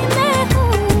मैं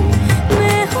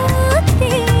हूँ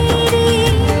तेरी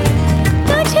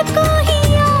तुझको ही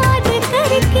याद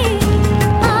करके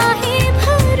आहे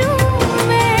भरूं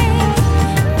मैं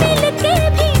मिलके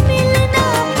भी मिल ना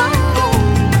पाऊं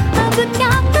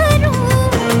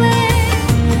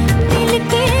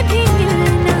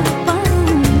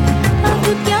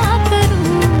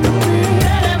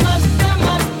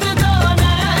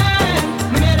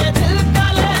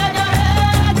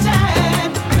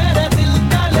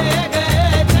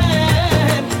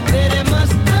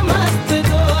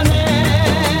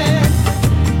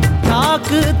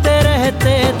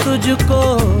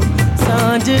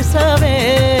सांझ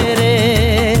सवेरे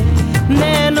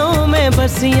नैनों में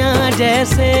बसियां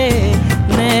जैसे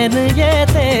नैन ये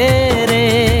तेरे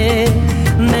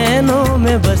नैनों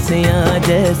में बसियां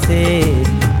जैसे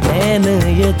नैन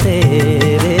ये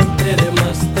तेरे तेरे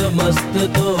मस्त मस्त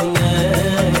दो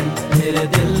नैन मेरे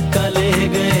दिल का ले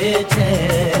गए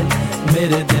चैन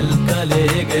मेरे दिल का ले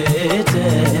गए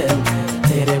चैन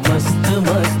तेरे मस्त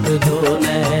मस्त दो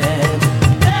नैन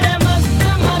तेरे मस्त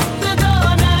मस्त दो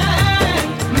नैन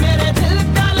मेरे दिल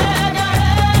का ले गए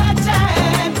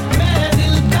चैन मेरे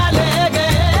दिल का ले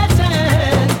गए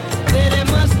चैन तेरे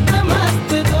मस्त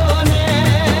मस्त दो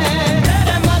नैन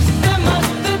तेरे मस्त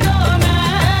मस्त दो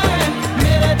नैन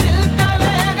मेरे दिल का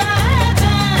ले गए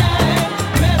चैन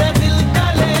मेरे दिल का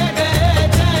ले गए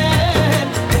चैन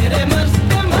तेरे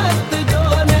मस्त मस्त दो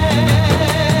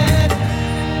नैन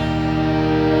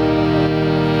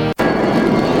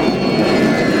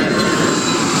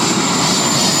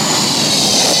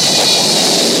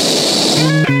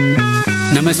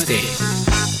Namaste.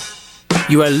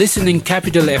 You are listening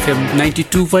Capital FM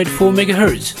 92.4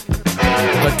 MHz,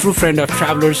 a true friend of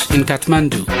travelers in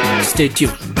Kathmandu. Stay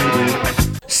tuned.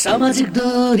 सामाजिक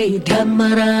दूरी ध्यानमा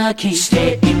राखी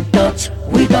Stay in touch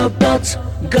without touch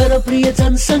गर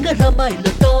प्रियजनसँग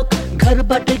रमाइलो टक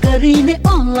घरबाटै गरिने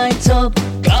अनलाइन जब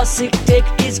classic tech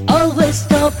is always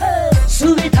top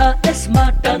सुविधा यसमा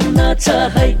टन्न छ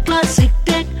है क्लासिक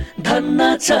टेक धन्न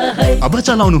छ है अब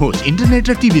चलाउनुहोस् इन्टरनेट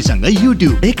र टिभी सँग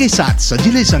युट्युब एकैसाथ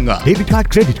सजिलैसँग debit card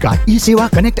credit card e सेवा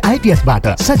कनेक्ट आइपीएस बाट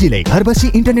सजिलै घर बसी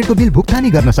इन्टरनेटको बिल भुक्तानी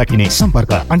गर्न सकिने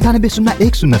सम्पर्क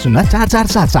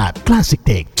 9801004477 क्लासिक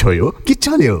टेक छोयो कि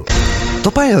चल्यो।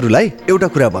 तपाईहरुलाई एउटा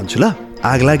कुरा भन्छु ल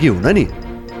आगलागी हुन नि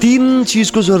 3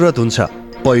 चीजको जरुरत हुन्छ।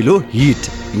 पहिलो हिट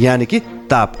यानी कि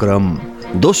तापक्रम,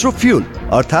 दोस्रो फ्युल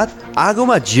अर्थात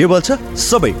आगोमा जे बल्छ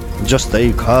सबै जस्तै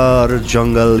घर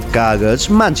जंगल कागज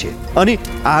मान्छे, अनि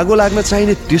आगो लाग्न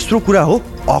चाहिने तेस्रो कुरा हो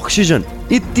अक्सिजन।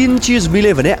 यी 3 चीज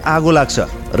मिले भने आगो लाग्छ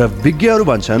र विज्ञहरू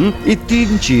भन्छन् यी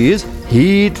 3 चीज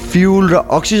हिट फ्युल र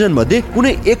अक्सिजन मध्ये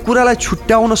कुनै एक कुरालाई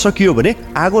छुट्याउन सकियो भने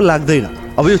आगो लाग्दैन।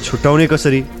 अब यो छुट्याउने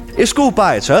कसरी? यसको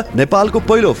उपाय छ नेपालको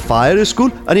पहिलो फायर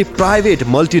स्कुल अनि private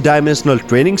multi dimensional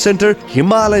training centre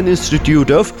Himalayan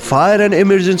institute of fire and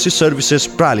emergency services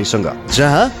प्रालीसँग,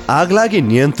 जहाँ आगलागी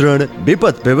नियन्त्रण,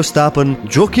 विपद व्यवस्थापन,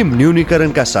 जोखिम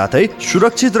न्यूनीकरणका साथै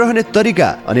सुरक्षित रहने तरिका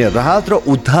अनि राहत र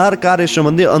उद्धार कार्य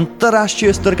सम्बन्धी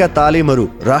अन्तर्राष्ट्रिय स्तरका तालिमहरू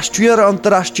राष्ट्रिय र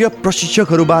अन्तर्राष्ट्रिय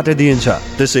प्रशिक्षकहरूबाट दिइन्छ।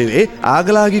 त्यसैले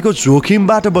आगलागीको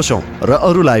जोखिमबाट बचौं र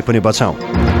अरूलाई पनि बचाउँ।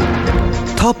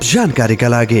 थप जानकारीका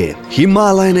लागि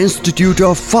Himalayan institute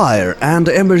of fire and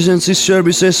emergency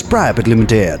services private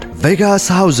limited,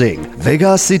 Vegas housing,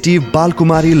 Vegas city,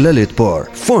 Balkumari, Lalitpur.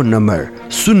 Phone number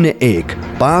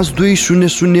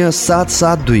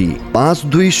 0152000772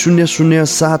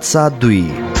 52000772।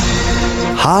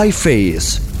 हाई फेस,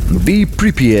 बी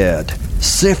प्रिपेयर्ड,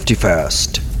 सेफ्टी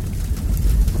फर्स्ट।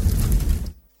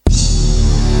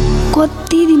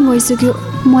 कति दिन भइसक्यो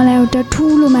मलाई एउटा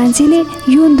ठुलो मान्छेले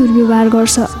यौन दुर्व्यवहार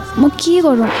गर्छ, म के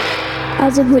गरौँ?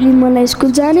 आज भोलि मलाई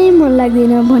स्कुल जानै मन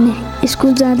लाग्दैन भने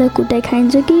स्कुल जाँदा कुटाइ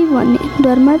खाइन्छ कि भन्ने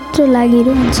डर मात्र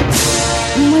लागिरहन्छ।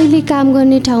 मैले काम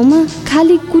गर्ने ठाउँमा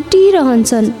खालि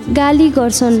कुटिरहन्छन्, गाली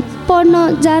गर्छन्, पढ्न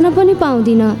जान पनि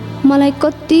पाउँदिन। मलाई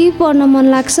कति पढ्न मन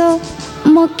लाग्छ, म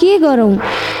के गरौँ?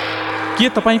 के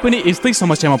तपाईँ पनि यस्तै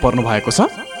समस्यामा पर्नु भएको छ?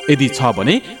 यदि छ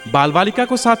भने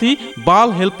बालबालिकाको साथी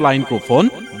बाल हेल्पलाइनको फोन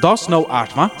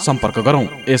 1098 मा सम्पर्क गरौँ।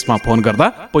 यसमा फोन गर्दा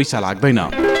पैसा लाग्दैन।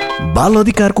 बाल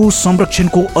अधिकारको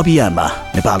संरक्षणको अभियानमा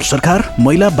नेपाल सरकार,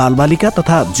 महिला बालबालिका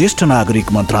तथा ज्येष्ठ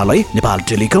नागरिक मन्त्रालय, नेपाल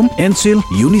टेलिकम, एनसेल,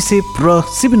 युनिसेफ र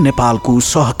सिभिल नेपालको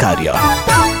सहकार्य।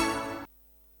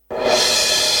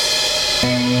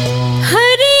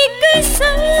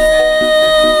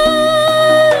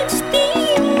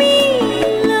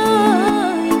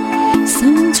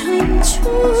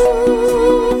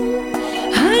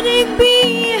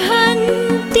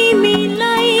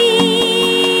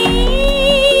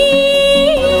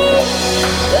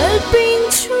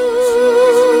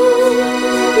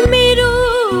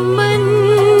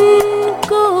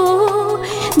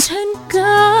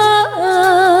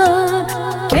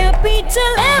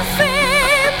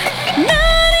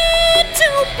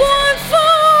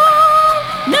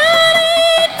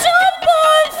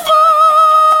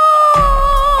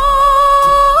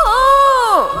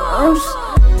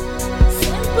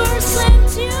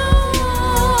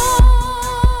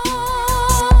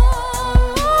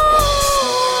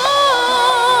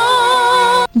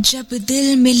 जब दिल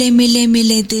मिले मिले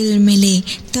मिले दिल मिले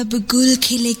तब गुल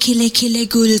खिले खिले खिले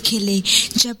गुल खिले।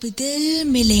 जब दिल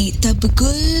मिले तब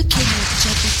गुल खिले,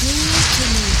 जब गुल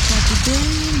खिले तब दिल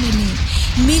मिले।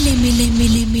 मिले मिले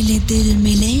मिले मिले दिल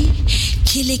मिले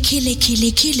खिले खिले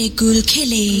खिले खिले गुल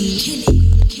खिले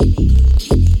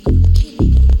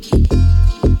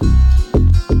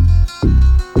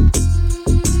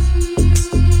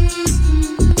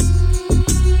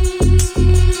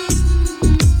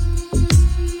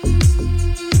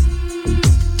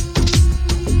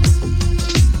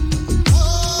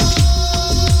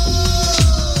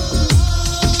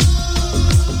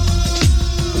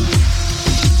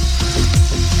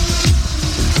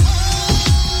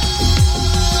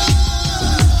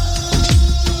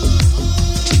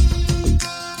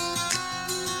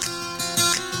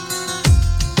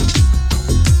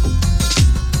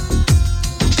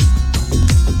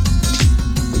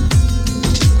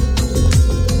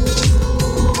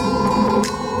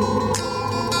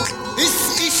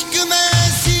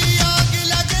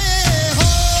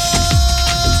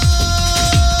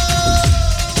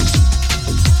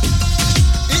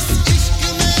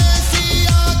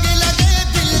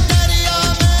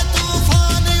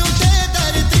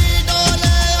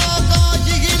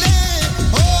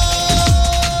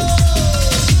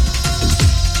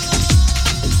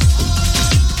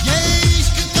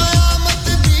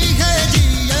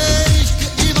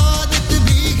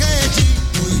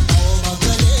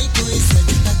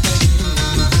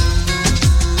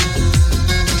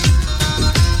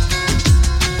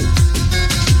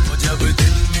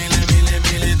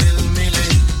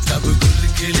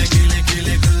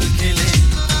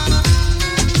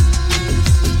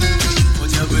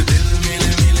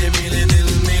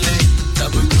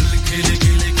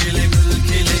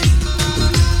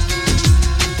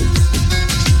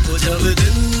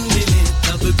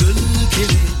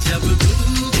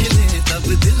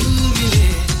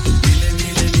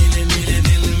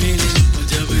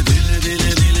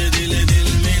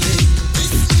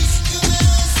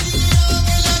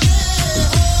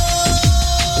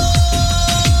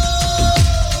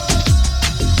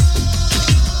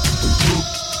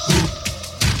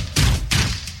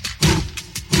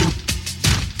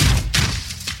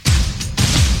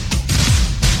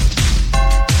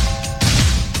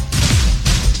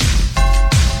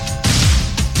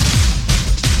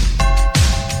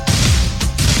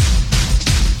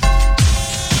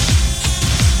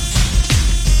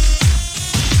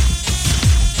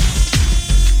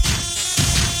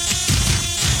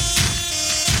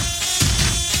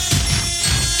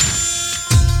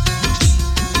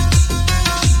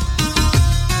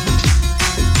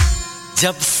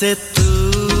जब से तू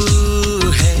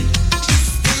है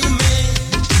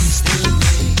इस दिल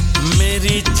में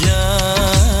मेरी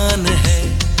जान है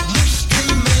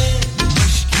मुश्किल में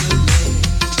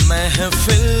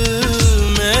महफिल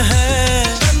में है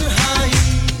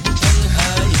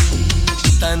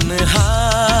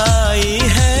तन्हाई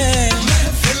है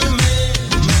महफिल में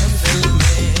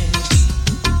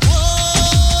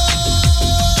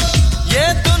ये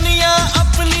दुनिया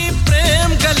अपनी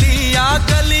प्रेम गली या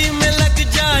गली में लग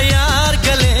जाए यार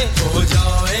गले हो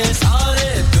जाए सारे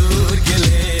दूर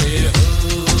गिले हो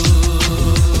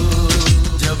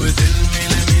जब दिल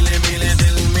मिले मिले मिले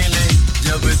दिल मिले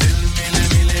जब दिल मिले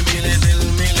मिले मिले दिल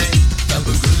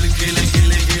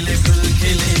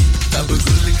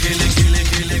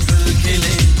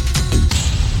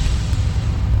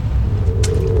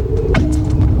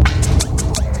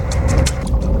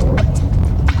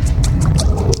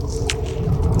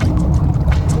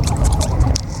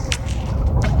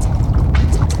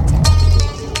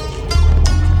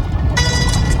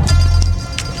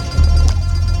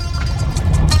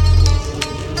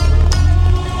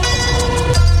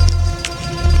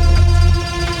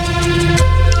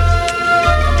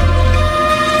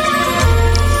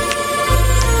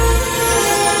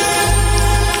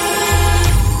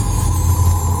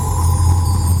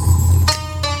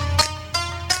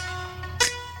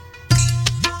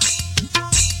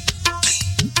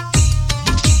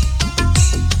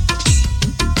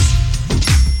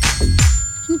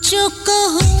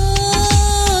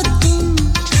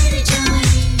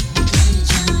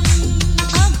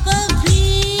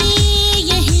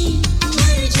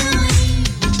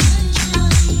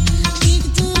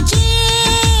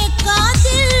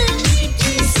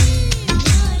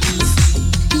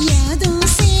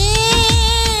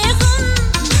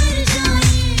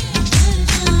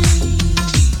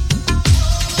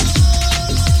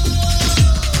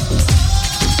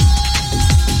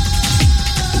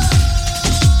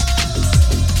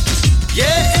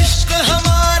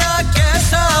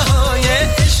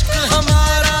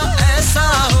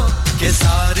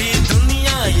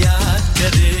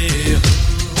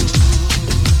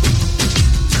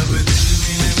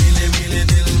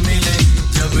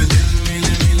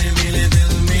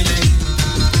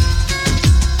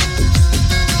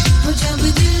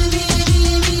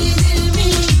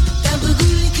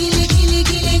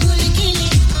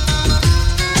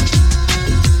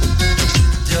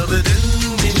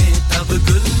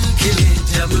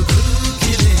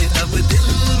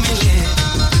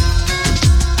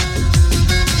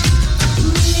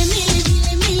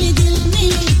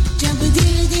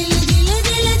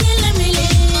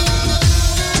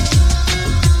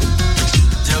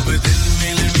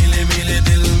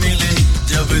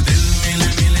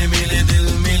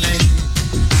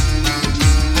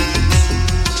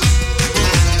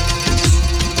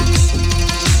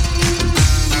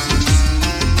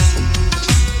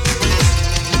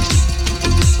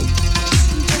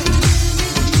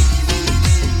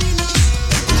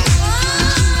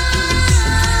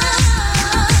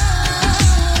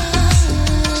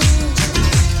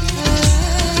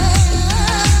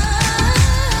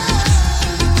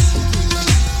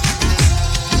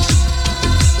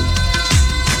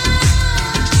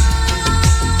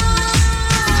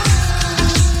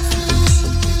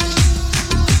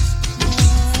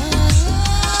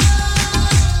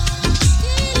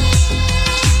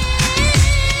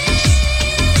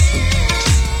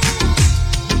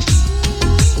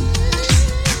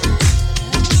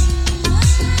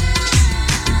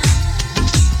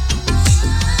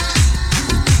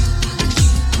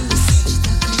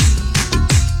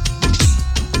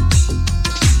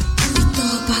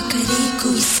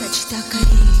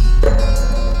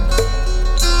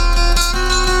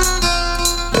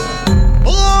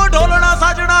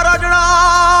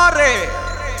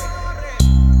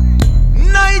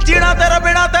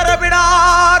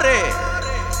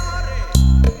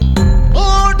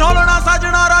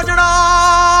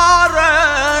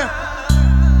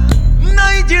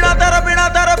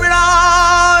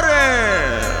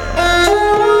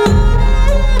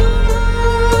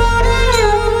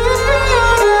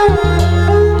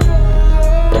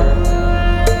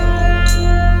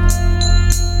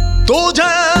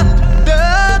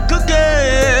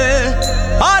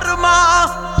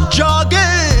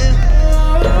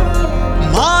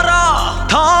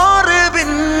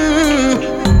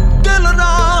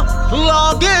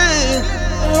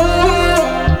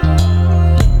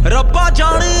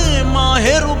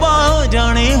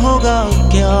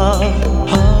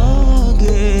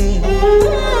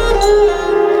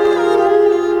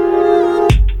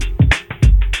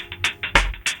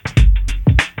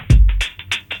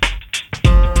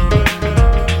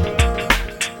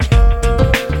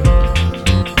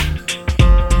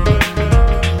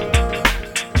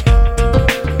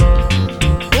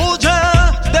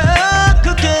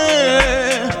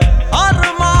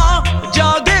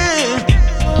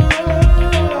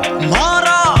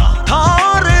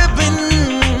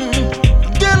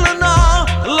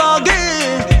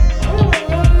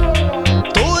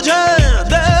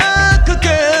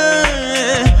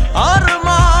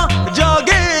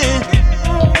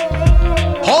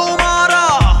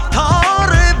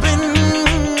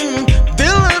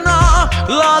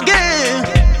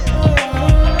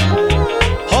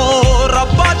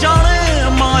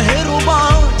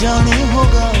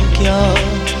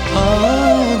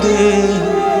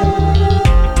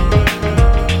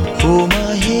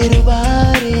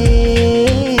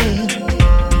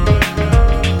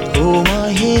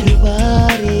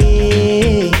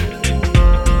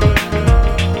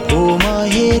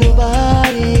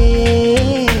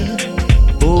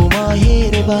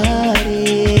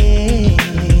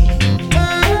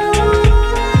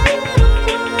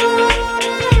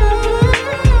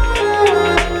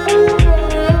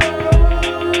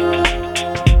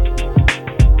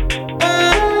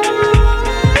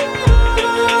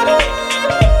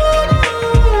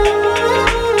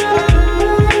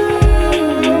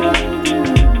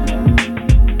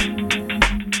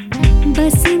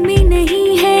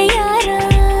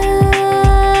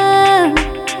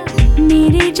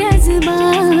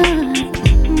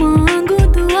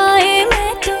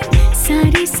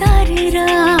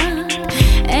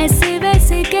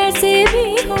कैसे भी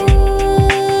हो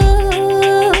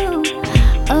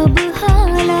अब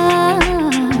हालात,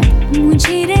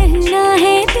 मुझे रहना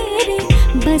है तेरे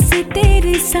बस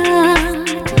तेरे साथ।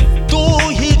 तू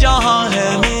ही जहां है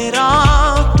मेरा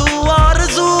तू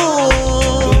आरज़ू,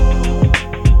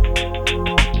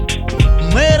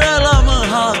 मेरा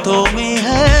लम्हा तो में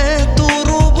है तू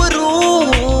रूबरू।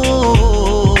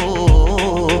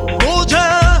 मुझे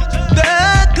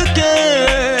देख के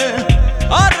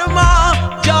अरमा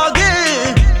जागे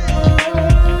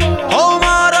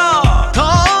हमारा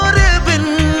थारे बिन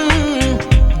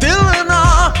दिल ना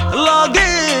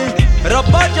लागे।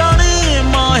 रब्बा जाने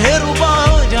माहिरुबा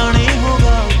जाने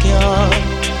होगा क्या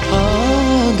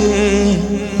आगे।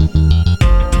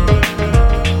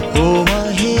 ओ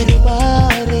माहिरुबा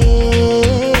रे,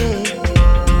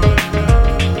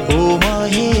 ओ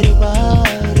माहिरुबा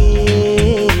रे।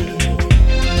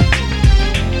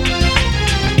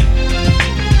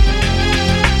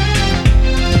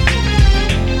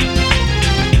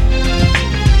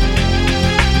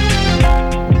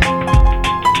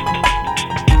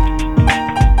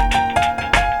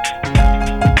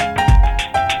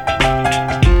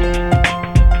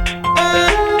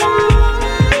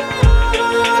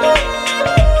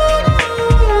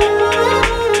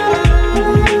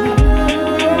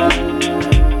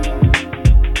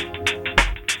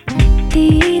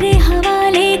 तेरे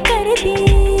हवाले कर दी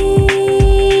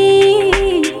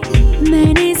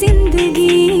मैंने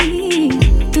जिंदगी,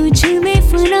 तुझ में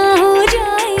फना हो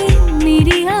जाए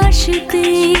मेरी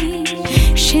आशिकी।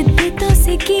 शिद्दतों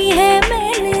से की है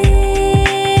मैंने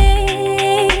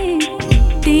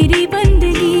तेरी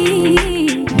बंदगी,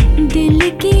 दिल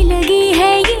की लगी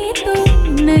है ये तो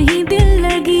नहीं दिल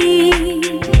लगी।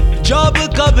 जब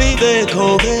कभी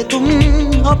देखोगे तुम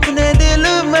अपने दिल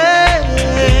में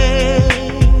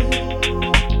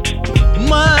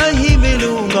मैं ही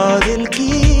मिलूंगा दिल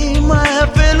की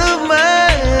महफिल में।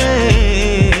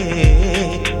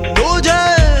 तुझे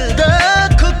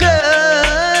देख के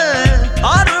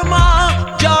अरमा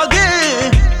जागे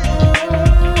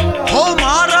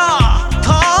हमारा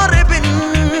थारे बिन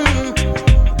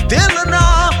दिल ना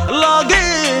लागे।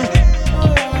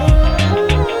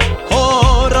 हो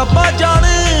रब्बा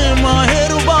जाने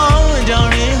माहिरुबा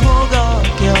जाने होगा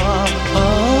क्या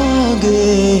आगे।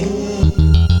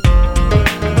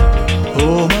 ओ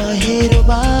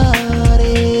माहिरुबा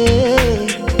रे,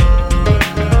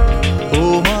 ओ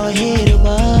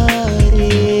माहिरुबा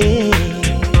रे,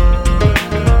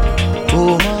 ओ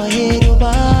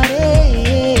माहिरुबा रे,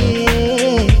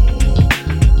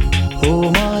 ओ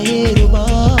माहिरुबा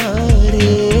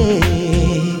रे।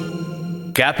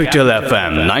 Capital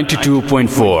FM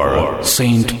 92.4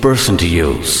 Saint Percent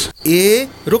Use. ए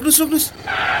रोक्नुस्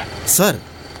सर,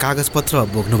 कागज पत्र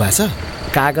बोक्नु भएको छ?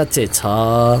 कागज चाहिँ छ,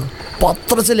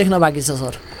 पत्र चाहिँ लेख्न बाँकी छ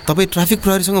सर। तपाईँ ट्राफिक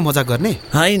प्रहरीसँग मजाक गर्ने?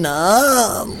 होइन,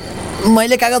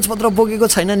 मैले कागज पत्र बोकेको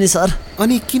छैन नि सर।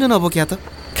 अनि किन नबोक्या त?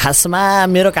 खासमा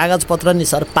मेरो कागज पत्र नि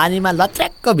सर पानीमा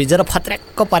लत्र्याक्क भिजेर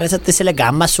फत्र्याक्क परेछ, त्यसैले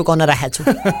घाममा सुकाउन राखेको छु।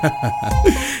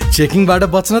 चेकिङबाट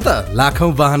बच्न त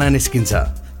लाखौं बहाना निस्किन्छ,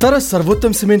 तर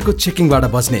सर्वोत्तम सिमेन्टको चेकिङबाट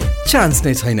बच्ने चान्स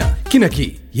नै छैन,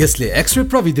 किनकि यसले एक्सरे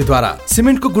प्रविधिद्वारा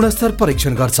सिमेन्टको गुणस्तर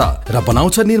परीक्षण गर्छ र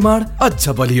बनाउँछ निर्माण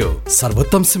अझ बलियो।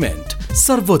 सर्वोत्तम सिमेन्ट,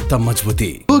 सर्वोत्तम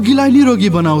मजबुती। रोगीलाई निरोगी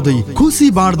बनाउँदै खुसी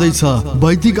बाँड्दैछ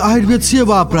वैदिक आयुर्वेद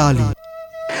सेवा प्रणाली।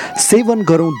 सेवन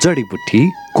गरौँ जडीबुटी,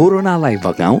 कोरोनालाई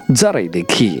भगाउँ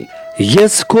जराइदेखि।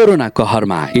 यस कोरोना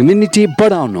कहरमा इम्युनिटी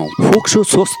बढाउनु, फोक्सो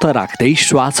स्वस्थ राख्दै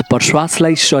श्वास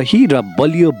प्रश्वासलाई सही र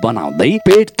बलियो बनाउँदै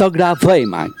पेट तगडा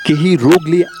भएमा केही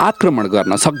रोगले आक्रमण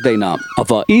गर्न सक्दैन।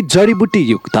 अब यी जडीबुटी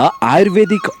युक्त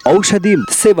आयुर्वेदिक औषधि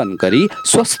सेवन गरी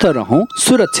स्वस्थ रहौं,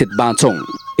 सुरक्षित बाँचौं।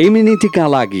 इम्युनिटीका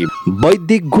लागि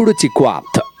वैदिक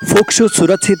गुडुचिक्वाथ, फोक्सो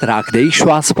सुरक्षित राख्दै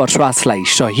श्वास प्रश्वासलाई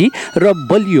सही र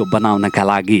बलियो बनाउनका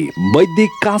लागि वैदिक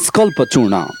कासकल्प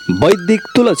चूर्ण, वैदिक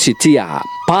तुलसी चिया,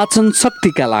 पाचन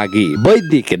शक्तिका लागि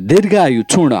वैदिक दीर्घायु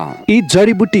चूर्ण। यी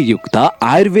जडीबुटी युक्त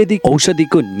आयुर्वेदिक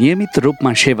औषधिको नियमित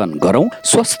रूपमा सेवन गरौं,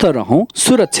 स्वस्थ रहौं,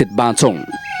 सुरक्षित बाँचौं।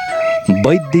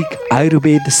 वैदिक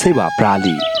आयुर्वेद सेवा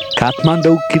प्रणाली,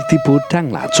 काठमाडौँ, कीर्तिपुर,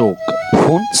 टाङ्ला चोक।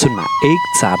 Phone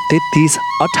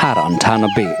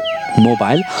 0143331898,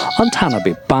 mobile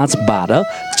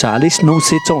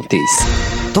 9851240934।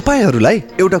 तपाईहरूलाई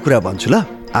एउटा कुरा भन्छु ल,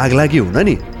 आगलागी हुन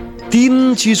नि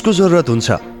 3 चिजको जरुरत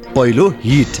हुन्छ। पहिलो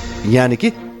हिट यानि कि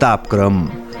तापक्रम,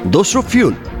 दोस्रो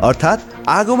फ्युल अर्थात्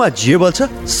आगोमा जे बल्छ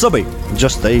सबै,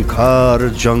 जस्तै घर,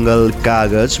 जंगल,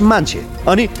 कागज, मान्छे।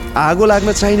 अनि आगो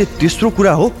लाग्न चाहिने तेस्रो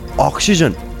कुरा हो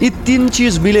अक्सिजन। यी 3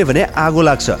 चिज मिले भने आगो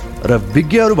लाग्छ र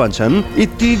विज्ञहरू भन्छन् यी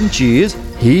 3 चिज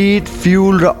हिट,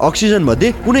 फ्युल र अक्सिजन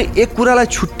मध्ये कुनै एक कुरालाई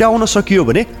छुट्याउन सकियो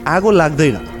भने आगो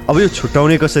लाग्दैन। अब यो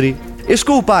छुट्याउने कसरी?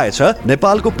 यसको उपाय छ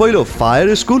नेपालको पहिलो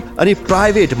फायर स्कुल अनि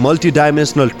private multi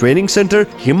dimensional training centre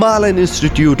Himalayan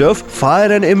institute of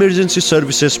fire and emergency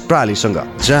services प्रालीसँग,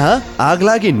 जहाँ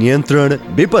आगलागी नियन्त्रण,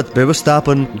 विपद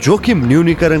व्यवस्थापन, जोखिम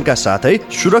न्यूनीकरणका साथै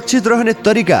सुरक्षित रहने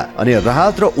तरिका अनि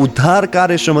राहत र उद्धार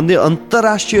कार्य सम्बन्धी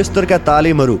अन्तर्राष्ट्रिय स्तरका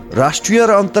तालिमहरू राष्ट्रिय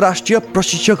र अन्तर्राष्ट्रिय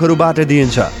प्रशिक्षकहरूबाट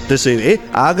दिइन्छ। त्यसैले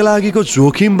आगलागीको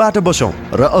जोखिमबाट बचौं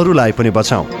र अरूलाई पनि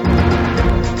बचाउँ।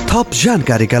 थप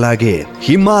जानकारीका लागि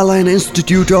Himalayan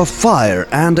institute of fire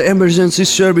and emergency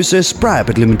services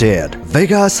private limited,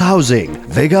 Vegas housing,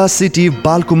 Vegas city,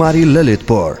 Balkumari,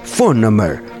 Lalitpur. Phone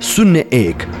number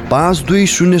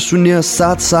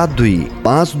 01-5200-772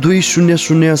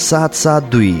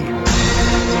 5200-772।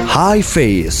 High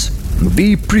फेस,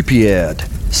 बी प्रिपेयर्ड,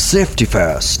 सेफ्टी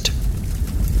फर्स्ट।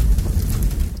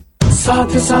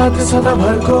 साथ साथ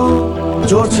सदाभरको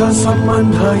जोड्छ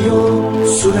सम्बन्ध यो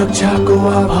सुरक्षाको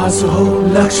आभास हो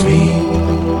लक्ष्मी।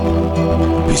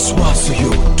 विश्वास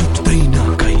यो टुट्दैन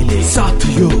कहिले, साथ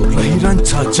यो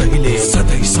रहिरहन्छ जहिले,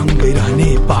 सधैँ सँगै रहने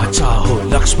बाचा हो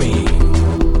लक्ष्मी।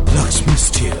 लक्ष्मी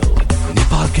स्टिल,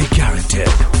 नेपालकै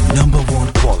guaranteed number 1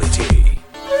 quality.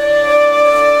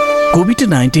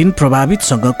 COVID-19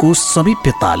 प्रभावितसँगको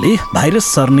समीप्यताले virus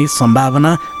सर्ने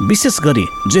सम्भावना विशेष गरी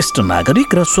ज्येष्ठ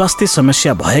नागरिक र स्वास्थ्य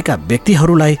समस्या भएका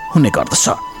व्यक्तिहरूलाई हुने गर्दछ।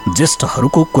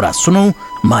 ज्येष्ठहरूको कुरा सुनौं,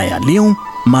 माया लियौं,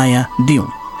 माया दिउँ।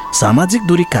 सामाजिक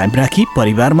दूरी कायम राखी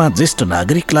परिवारमा ज्येष्ठ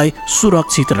नागरिकलाई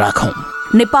सुरक्षित राखौं।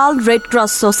 Nepal red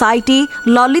cross society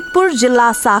Lalitpur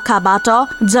जिल्ला शाखाबाट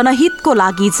जनहितको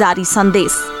लागि जारी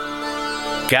सन्देश।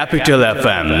 Capital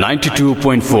FM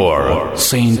 92.4,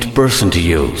 Saint Person to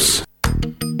Use.